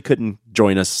unfortunately couldn't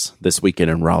join us this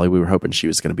weekend in Raleigh. We were hoping she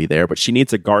was going to be there, but she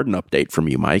needs a garden update from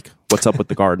you, Mike. What's up with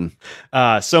the garden?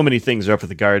 So many things are up with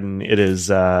the garden. It is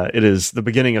the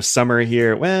beginning of summer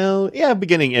here. Well, yeah,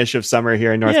 beginning-ish of summer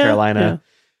here in North Carolina.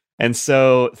 Yeah. And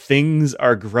so things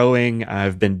are growing.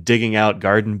 I've been digging out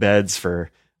garden beds for,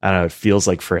 I don't know, it feels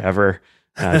like forever.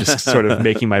 Just sort of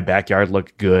making my backyard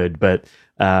look good. But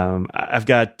I've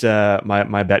got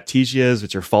my Baptisias,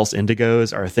 which are false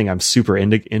indigos, are a thing I'm super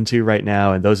into right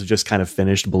now. And those have just kind of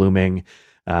finished blooming.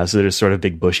 So they're just sort of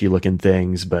big bushy looking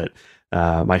things. But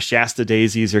my Shasta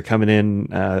daisies are coming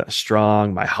in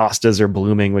strong. My hostas are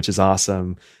blooming, which is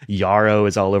awesome. Yarrow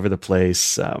is all over the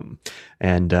place.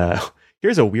 And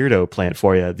here's a weirdo plant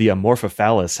for you. The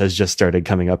Amorphophallus has just started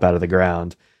coming up out of the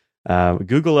ground.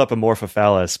 Google up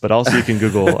Amorphophallus, but also you can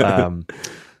Google,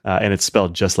 and it's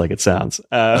spelled just like it sounds.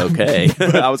 Okay.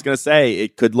 I was going to say,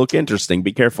 it could look interesting.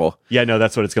 Be careful. Yeah, no,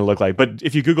 that's what it's going to look like. But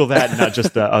if you Google that, not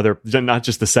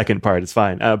just the second part, it's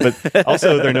fine. But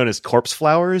also they're known as corpse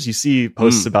flowers. You see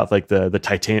posts about like the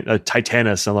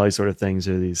Titanus and all these sort of things,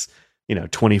 are these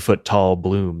 20-foot tall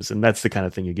blooms, and that's the kind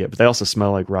of thing you get. But they also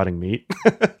smell like rotting meat.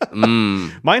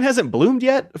 Mine hasn't bloomed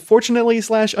yet, fortunately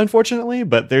 / unfortunately,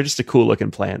 but they're just a cool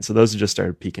looking plant. So those have just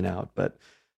started peeking out. But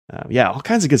all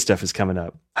kinds of good stuff is coming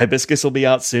up. Hibiscus will be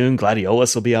out soon.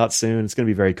 Gladiolus will be out soon. It's going to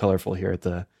be very colorful here at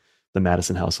the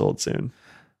Madison household soon.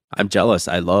 I'm jealous.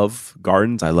 I love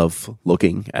gardens. I love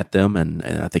looking at them, and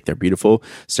I think they're beautiful.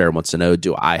 Sarah wants to know,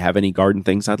 do I have any garden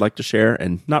things I'd like to share?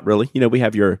 And not really. We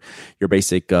have your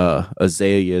basic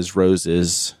azaleas,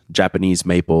 roses, Japanese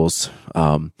maples,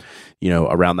 around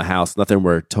the house. Nothing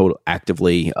we're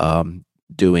actively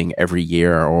doing every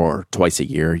year or twice a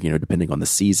year, depending on the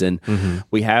season.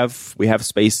 We have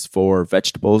space for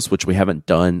vegetables, which we haven't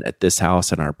done at this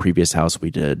house. In our previous house, we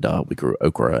grew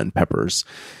okra and peppers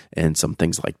and some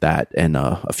things like that, and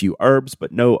a few herbs,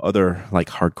 but no other like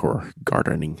hardcore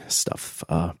gardening stuff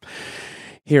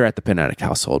here at the Pen Addict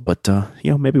household. But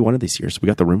maybe one of these years we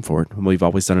got the room for it, and we've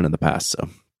always done it in the past. So,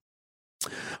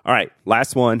 all right,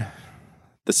 last one.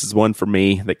 This is one for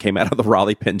me that came out of the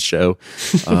Raleigh Pen Show.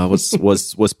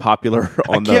 Was popular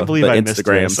on the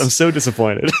Instagrams. I'm so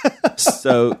disappointed.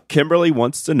 So Kimberly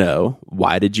wants to know,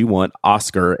 why did you want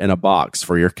Oscar in a box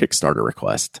for your Kickstarter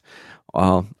request?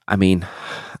 Well, I mean,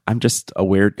 I'm just a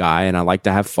weird guy and I like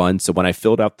to have fun. So when I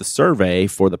filled out the survey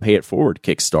for the Pay It Forward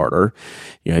Kickstarter,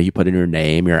 you put in your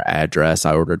name, your address.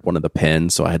 I ordered one of the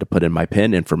pens, so I had to put in my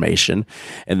pen information.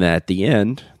 And then at the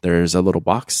end, there's a little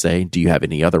box saying, do you have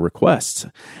any other requests?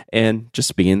 And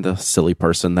just being the silly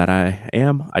person that I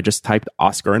am, I just typed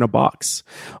Oscar in a box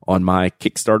on my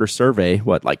Kickstarter survey,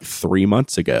 3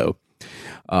 months ago.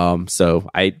 So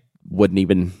I wouldn't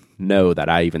even know that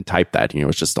I even typed that. It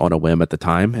was just on a whim at the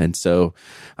time. And so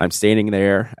I'm standing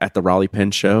there at the Raleigh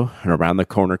Pen Show, and around the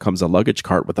corner comes a luggage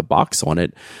cart with a box on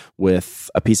it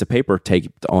with a piece of paper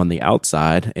taped on the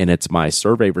outside, and it's my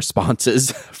survey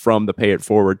responses from the Pay It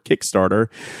Forward Kickstarter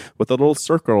with a little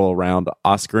circle around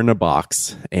Oscar in a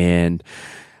box, and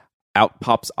out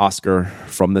pops Oscar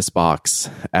from this box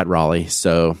at Raleigh.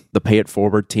 So the Pay It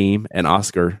Forward team and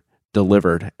Oscar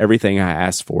delivered everything I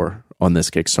asked for on this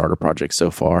Kickstarter project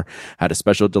so far. Had a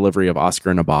special delivery of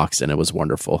Oscar in a box, and it was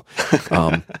wonderful.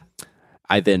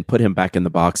 I then put him back in the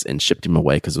box and shipped him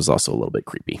away because it was also a little bit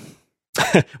creepy.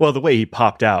 Well, the way he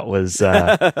popped out was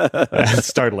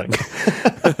startling.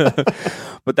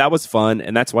 But that was fun,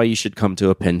 and that's why you should come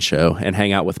to a pen show and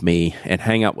hang out with me and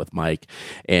hang out with Mike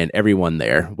and everyone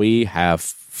there. We have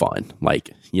fun.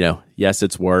 Like, yes,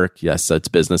 it's work. Yes, it's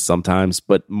business sometimes,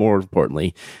 but more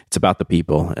importantly, it's about the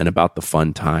people and about the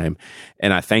fun time.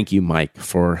 And I thank you, Mike,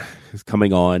 for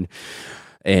coming on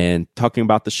and talking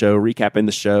about the show, recapping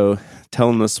the show,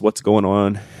 telling us what's going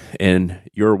on in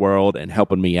your world and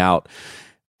helping me out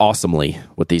awesomely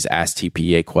with these Ask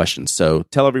TPA questions. So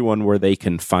tell everyone where they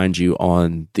can find you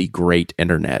on the great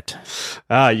internet.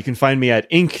 You can find me at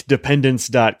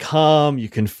inkdependence.com. You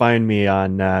can find me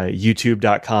on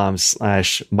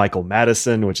youtube.com/Michael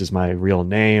Madison, which is my real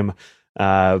name.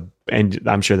 And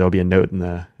I'm sure there'll be a note in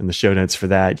the show notes for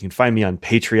that. You can find me on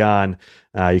Patreon.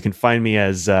 You can find me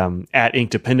as at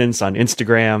Inkdependence on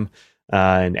Instagram.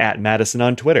 And at Madison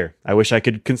on Twitter. I wish I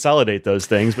could consolidate those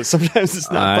things, but sometimes it's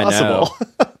not possible.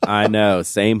 I know.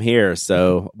 Same here.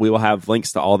 So we will have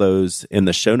links to all those in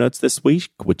the show notes this week,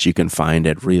 which you can find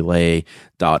at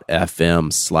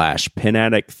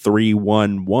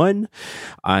relay.fm/penaddict311.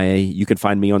 You can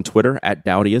find me on Twitter at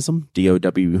Dowdyism,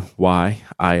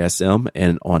 DOWYISM,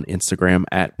 and on Instagram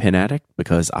at Penaddict,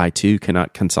 because I too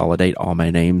cannot consolidate all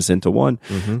my names into one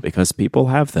because people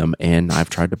have them and I've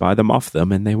tried to buy them off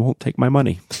them and they won't take my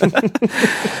money.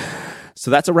 So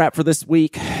that's a wrap for this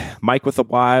week. Mike with a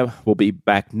Y will be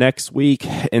back next week.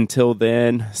 Until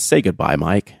then, say goodbye,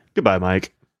 Mike. Goodbye,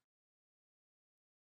 Mike.